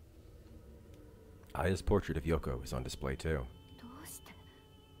 Aya's portrait of Yoko is on display too.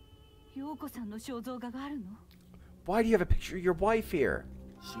 Why do you have a picture of your wife here?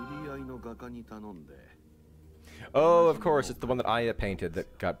 Oh, of course, it's the one that Aya painted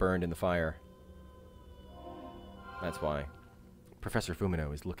that got burned in the fire. That's why. Professor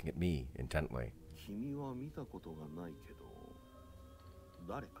Fumino is looking at me intently.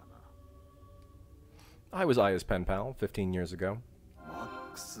 I was Aya's pen pal 15 years ago.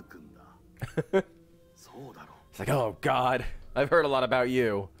 It's like, oh god, I've heard a lot about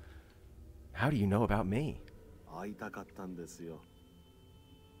you. How do you know about me?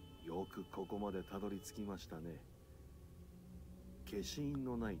 よくここまでたどり着きましたね。消印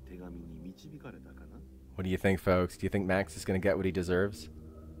のない手紙に導かれたかな? What do you think, folks? Do you think Max is going to get what he deserves?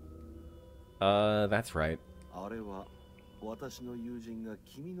 That's right. あれは私の友人が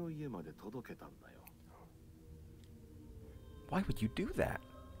君の家まで届けたんだよ。Why would you do that?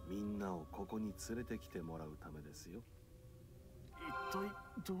 みんなをここに連れてきてもらうためですよ。一体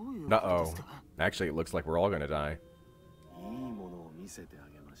どういうことですか? Actually, it looks like we're all going to die. いいものを見せてあ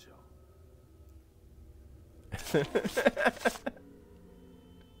げましょう。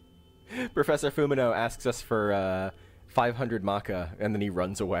Professor Fumino asks us for 500 maka, and then he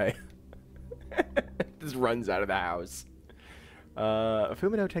runs away. Just runs out of the house.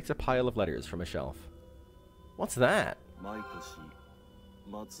 Fumino takes a pile of letters from a shelf. What's that? 毎年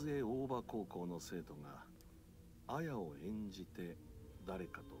松江大場高校の生徒が綾を演じて誰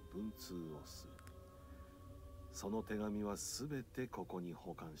かと文通をする。その手紙はすべてここに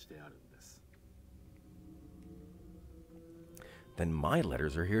保管してあるんです。Then my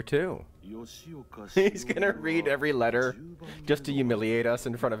letters are here too. He's gonna read every letter just to humiliate us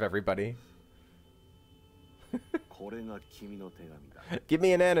in front of everybody. Give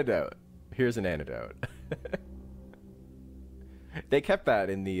me an antidote. Here's an antidote. They kept that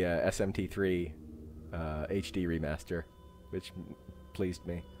in the SMT3 HD remaster, which pleased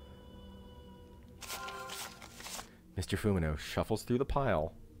me. Mr. Fumino shuffles through the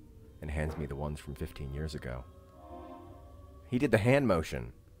pile and hands me the ones from 15 years ago. He did the hand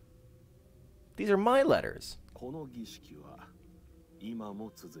motion. These are my letters. この儀式は今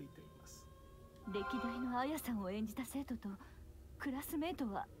も続いています。歴代のアヤさんを演じた生徒とクラスメート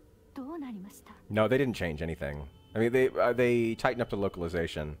はどうなりました? No, they didn't change anything. I mean, they tightened up the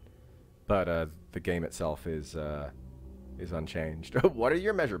localization, but the game itself is unchanged. What are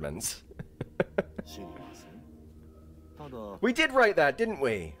your measurements? We did write that, didn't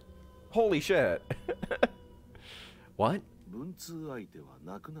we? Holy shit. What? 文通相手は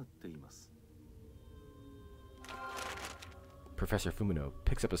亡くなっています。Professor Fumino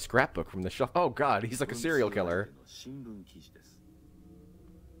picks up a scrapbook from the shelf. Oh god, he's like a serial killer. 新聞記事です。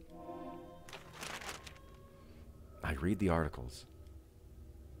I read the articles.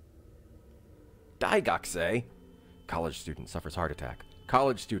 Daigakse. College student suffers heart attack.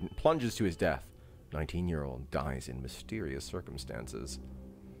 College student plunges to his death. 19-year-old dies in mysterious circumstances.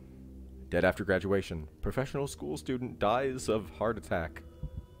 Dead after graduation. Professional school student dies of heart attack.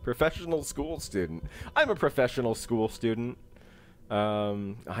 Professional school student. I'm a professional school student.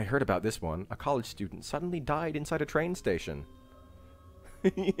 I heard about this one. A college student suddenly died inside a train station.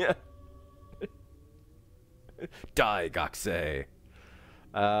 Yeah. Daigakse.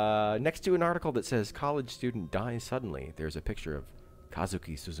 Next to an article that says college student dies suddenly, there's a picture of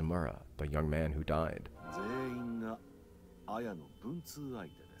Kazuki Suzumura, the young man who died. 全員が綾の文通相手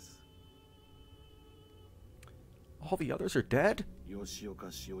です。All the others are dead? 吉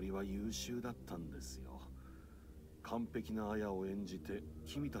岡しおりは優秀だったんですよ。完璧な綾を演じて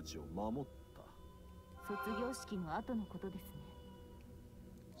君たちを守った。卒業式の後のことですね。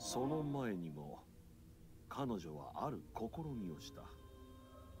その前にも彼女はある試みをした。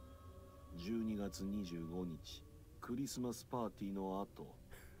12月25日、クリスマスパーティーの後、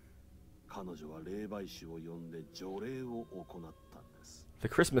彼女は霊媒師を呼んで除霊を行ったんです。The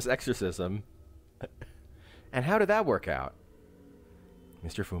Christmas exorcism? And how did that work out?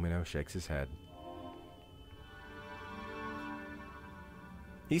 Mr. Fumino shakes his head.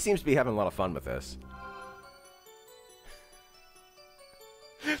 He seems to be having a lot of fun with this.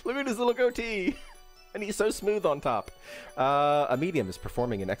 Look at his little goatee! And he's so smooth on top. A medium is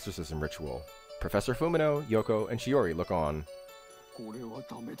performing an exorcism ritual. Professor Fumino, Yoko, and Shiori look on.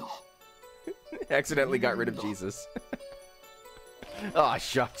 Accidentally got rid of Jesus. Ah,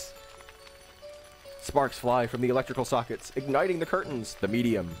 shucks. Sparks fly from the electrical sockets, igniting the curtains. The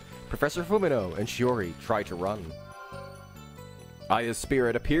medium, Professor Fumino, and Shiori try to run. Aya's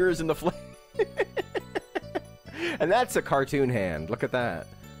spirit appears in the flame. And that's a cartoon hand. Look at that.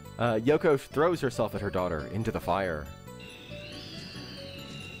 Yoko throws herself at her daughter into the fire.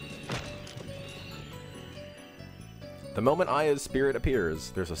 The moment Aya's spirit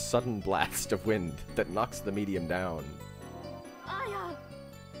appears, there's a sudden blast of wind that knocks the medium down. Aya!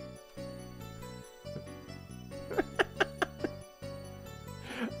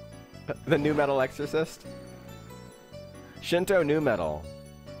 The new metal exorcist? Shinto new metal.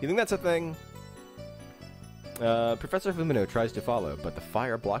 You think that's a thing? Professor Fumino tries to follow, but the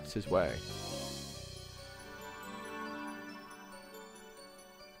fire blocks his way.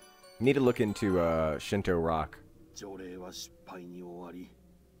 Need to look into Shinto rock. 除霊は失敗に終わり、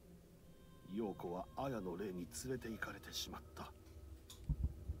陽子は綾の霊に連れて行かれてしまった。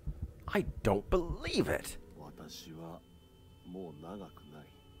I don't believe it. 私はもう長くない。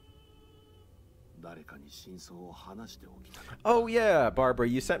誰かに真相を話しておきたかった。 Oh yeah, Barbara,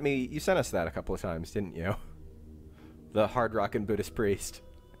 you sent us that a couple of times, didn't you? The hard rockin' Buddhist priest.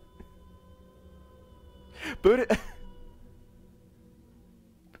 Buddha.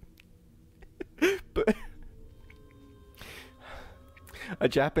 A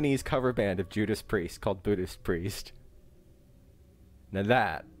Japanese cover band of Judas Priest called Buddhist Priest. Now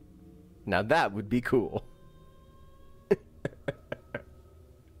that would be cool.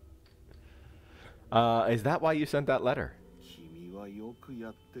 Is that why you sent that letter? 君はよくや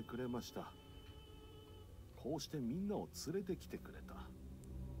ってくれました。こうしてみんなを連れてきてくれた。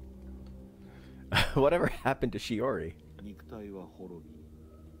Whatever happened to Shiori? 肉体は滅び、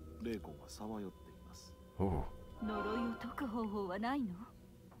霊魂がさまよっています。 Ooh. 呪いを解く方法はないの？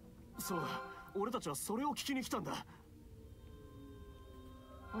そうだ、俺たちはそれを聞きに来たんだ。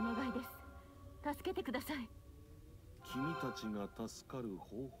お願いです。助けてください。君たちが助かる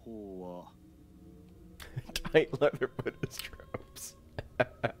方法は Tight leather Buddhist robes.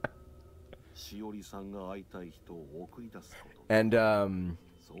 しおりさんが会いたい人を送り出すこと。 And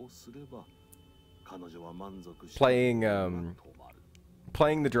そうすれば彼女は満足して playing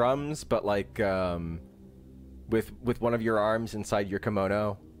the drums, but like with one of your arms inside your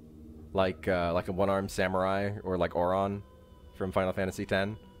kimono, like a one-armed samurai or like Oron from Final Fantasy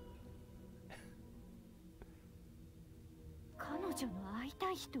X. 彼女の会い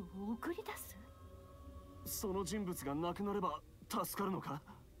たい人を送り出す？その人物が亡くなれば助かるのか？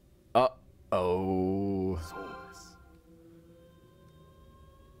 Uh-oh. そうです。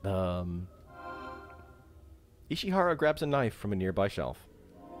 Ishihara grabs a knife from a nearby shelf.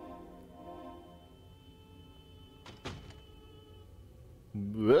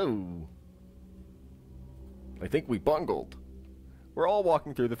 Whoa. I think we bungled. We're all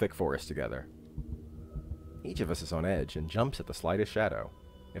walking through the thick forest together. Each of us is on edge and jumps at the slightest shadow.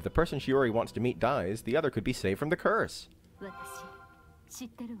 If the person Shiori wants to meet dies, the other could be saved from the curse. 私、知っ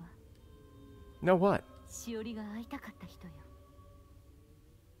てるわ。 No what? しおりが会いたかった人よ。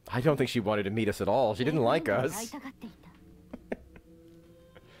 I don't think she wanted to meet us at all. She didn't like 会い us. たがっていた。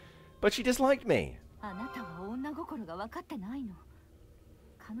 But she disliked me. あなたは女心が分かってないの。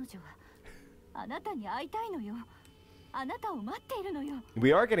彼女はあなたに会いたいのよ。あなたを待っているのよ。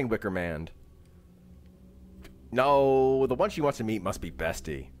 We are getting Wicker Maned. No, the one she wants to meet must be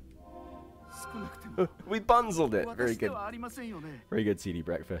Bestie. We bunzled it. Very good. Very good, CD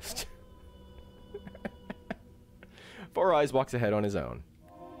breakfast. Four Eyes walks ahead on his own.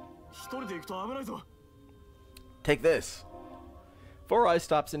 Take this. Four Eyes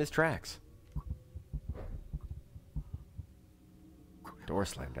stops in his tracks. Door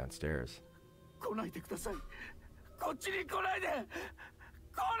slammed downstairs.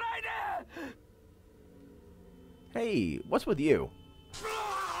 Hey, what's with you?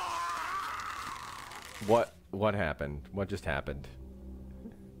 What happened? What just happened?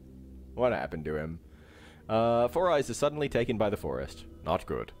 What happened to him? Four Eyes is suddenly taken by the forest. Not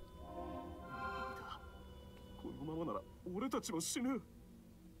good.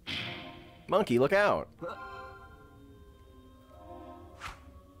 Monkey, look out!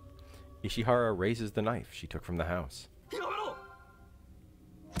 Ishihara raises the knife she took from the house.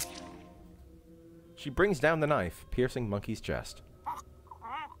 She brings down the knife, piercing Monkey's chest.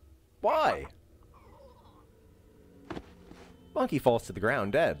 Why? Monkey falls to the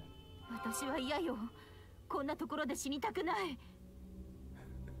ground, dead. 私は嫌よ。こんなところで死にたくない。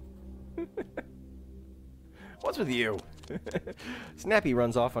 What's with you? Snappy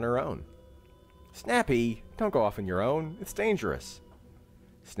runs off on her own. Snappy, don't go off on your own. It's dangerous.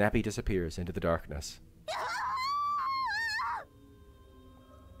 Snappy disappears into the darkness.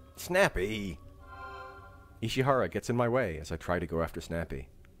 Snappy! Ishihara gets in my way as I try to go after Snappy.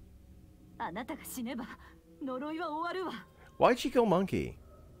 あなたが死ねば呪いは終わるわ。 Why'd she kill Monkey?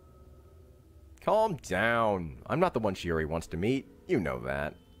 Calm down. I'm not the one Shiori wants to meet. You know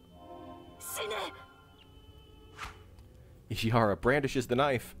that. 死ね! Ishihara brandishes the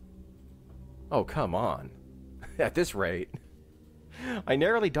knife. Oh, come on. At this rate. I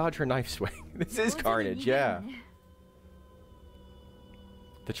narrowly dodge her knife swing. This is carnage, yeah.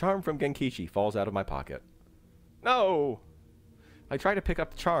 The charm from Genkichi falls out of my pocket. No! I try to pick up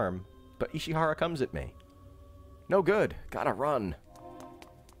the charm, but Ishihara comes at me. No good. Gotta run.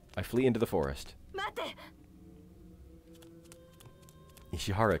 I flee into the forest. 待て!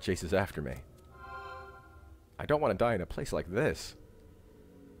 Ishihara chases after me. I don't want to die in a place like this.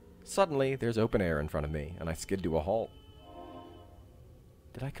 Suddenly, there's open air in front of me, and I skid to a halt.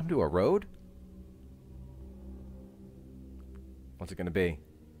 Did I come to a road? What's it gonna be?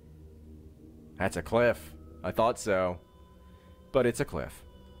 That's a cliff. I thought so. But it's a cliff.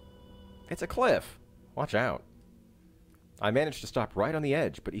 It's a cliff. Watch out. I managed to stop right on the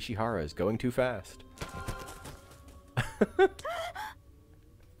edge, but Ishihara is going too fast.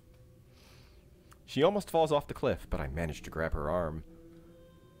 She almost falls off the cliff, but I managed to grab her arm.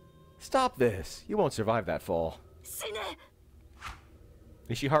 Stop this! You won't survive that fall.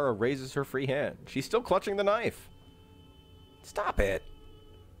 Ishihara raises her free hand. She's still clutching the knife. Stop it!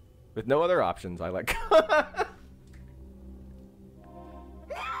 With no other options, I let go.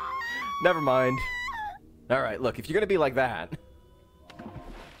 Never mind. Alright, look, if you're gonna be like that...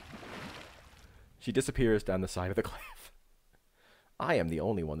 She disappears down the side of the cliff. I am the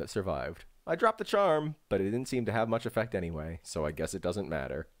only one that survived. I dropped the charm, but it didn't seem to have much effect anyway, so I guess it doesn't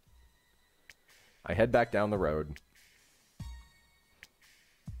matter. I head back down the road.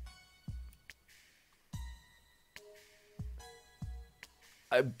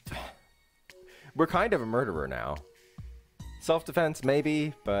 We're kind of a murderer now. Self-defense,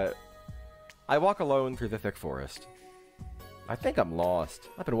 maybe, but I walk alone through the thick forest. I think I'm lost.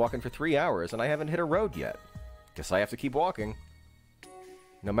 I've been walking for 3 hours and I haven't hit a road yet. Guess I have to keep walking.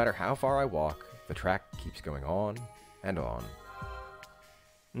 No matter how far I walk, the track keeps going on and on.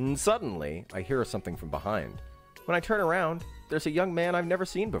 And suddenly, I hear something from behind. When I turn around, there's a young man I've never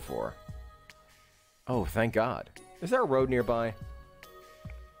seen before. Oh, thank God. Is there a road nearby?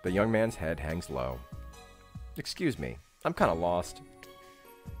 The young man's head hangs low. Excuse me, I'm kind of lost.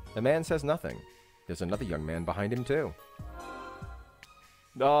 The man says nothing. There's another young man behind him, too.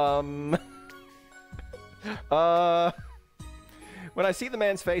 When I see the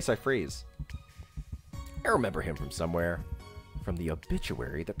man's face, I freeze. I remember him from somewhere. From the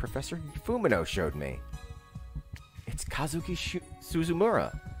obituary that Professor Fumino showed me. It's Kazuki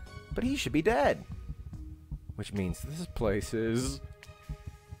Suzumura. But he should be dead. Which means this place is...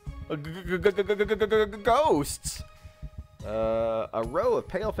 ghosts! A row of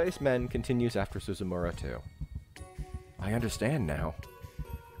pale-faced men continues after Suzumura, too. I understand now.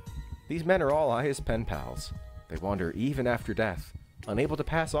 These men are all Aya's pen pals. They wander even after death, unable to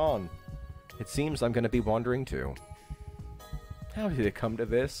pass on. It seems I'm going to be wandering too. How did it come to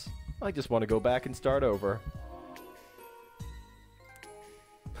this? I just want to go back and start over.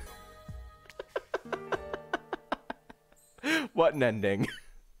 What an ending.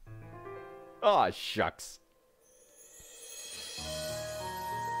 Aw, shucks.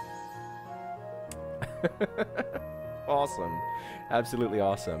 Awesome. Absolutely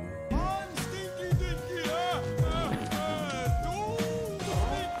awesome.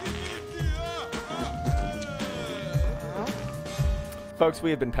 Folks,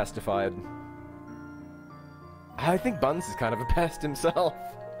 we have been pestified. I think Buns is kind of a pest himself.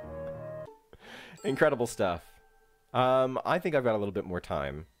 Incredible stuff. I think I've got a little bit more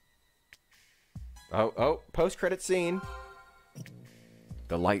time. Oh, post-credit scene.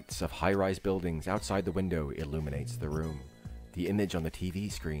 The lights of high-rise buildings outside the window illuminates the room. The image on the TV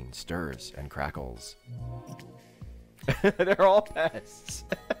screen stirs and crackles. They're all pests.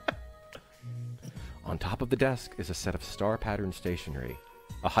 On top of the desk is a set of star-patterned stationery.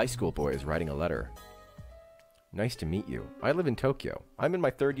 A high school boy is writing a letter. Nice to meet you. I live in Tokyo. I'm in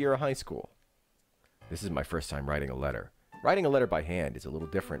my 3rd year of high school. This is my first time writing a letter. Writing a letter by hand is a little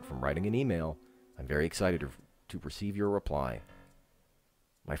different from writing an email. I'm very excited to receive your reply.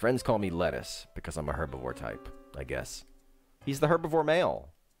 My friends call me Lettuce because I'm a herbivore type, I guess. He's the herbivore male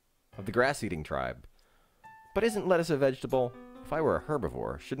of the grass-eating tribe. But isn't lettuce a vegetable? If I were a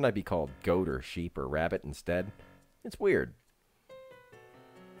herbivore, shouldn't I be called goat or sheep or rabbit instead? It's weird.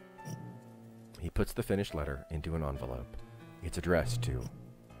 He puts the finished letter into an envelope. It's addressed to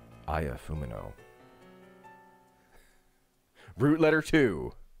Aya Fumino. Root letter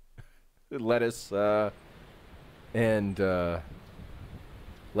 2. Lettuce, and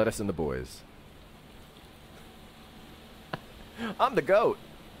Lettuce and the boys. I'm the goat.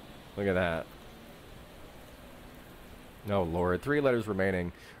 Look at that. Oh, Lord. 3 letters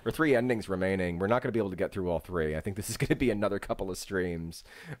remaining. Or 3 endings remaining. We're not going to be able to get through all 3. I think this is going to be another couple of streams.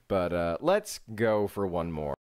 But let's go for one more.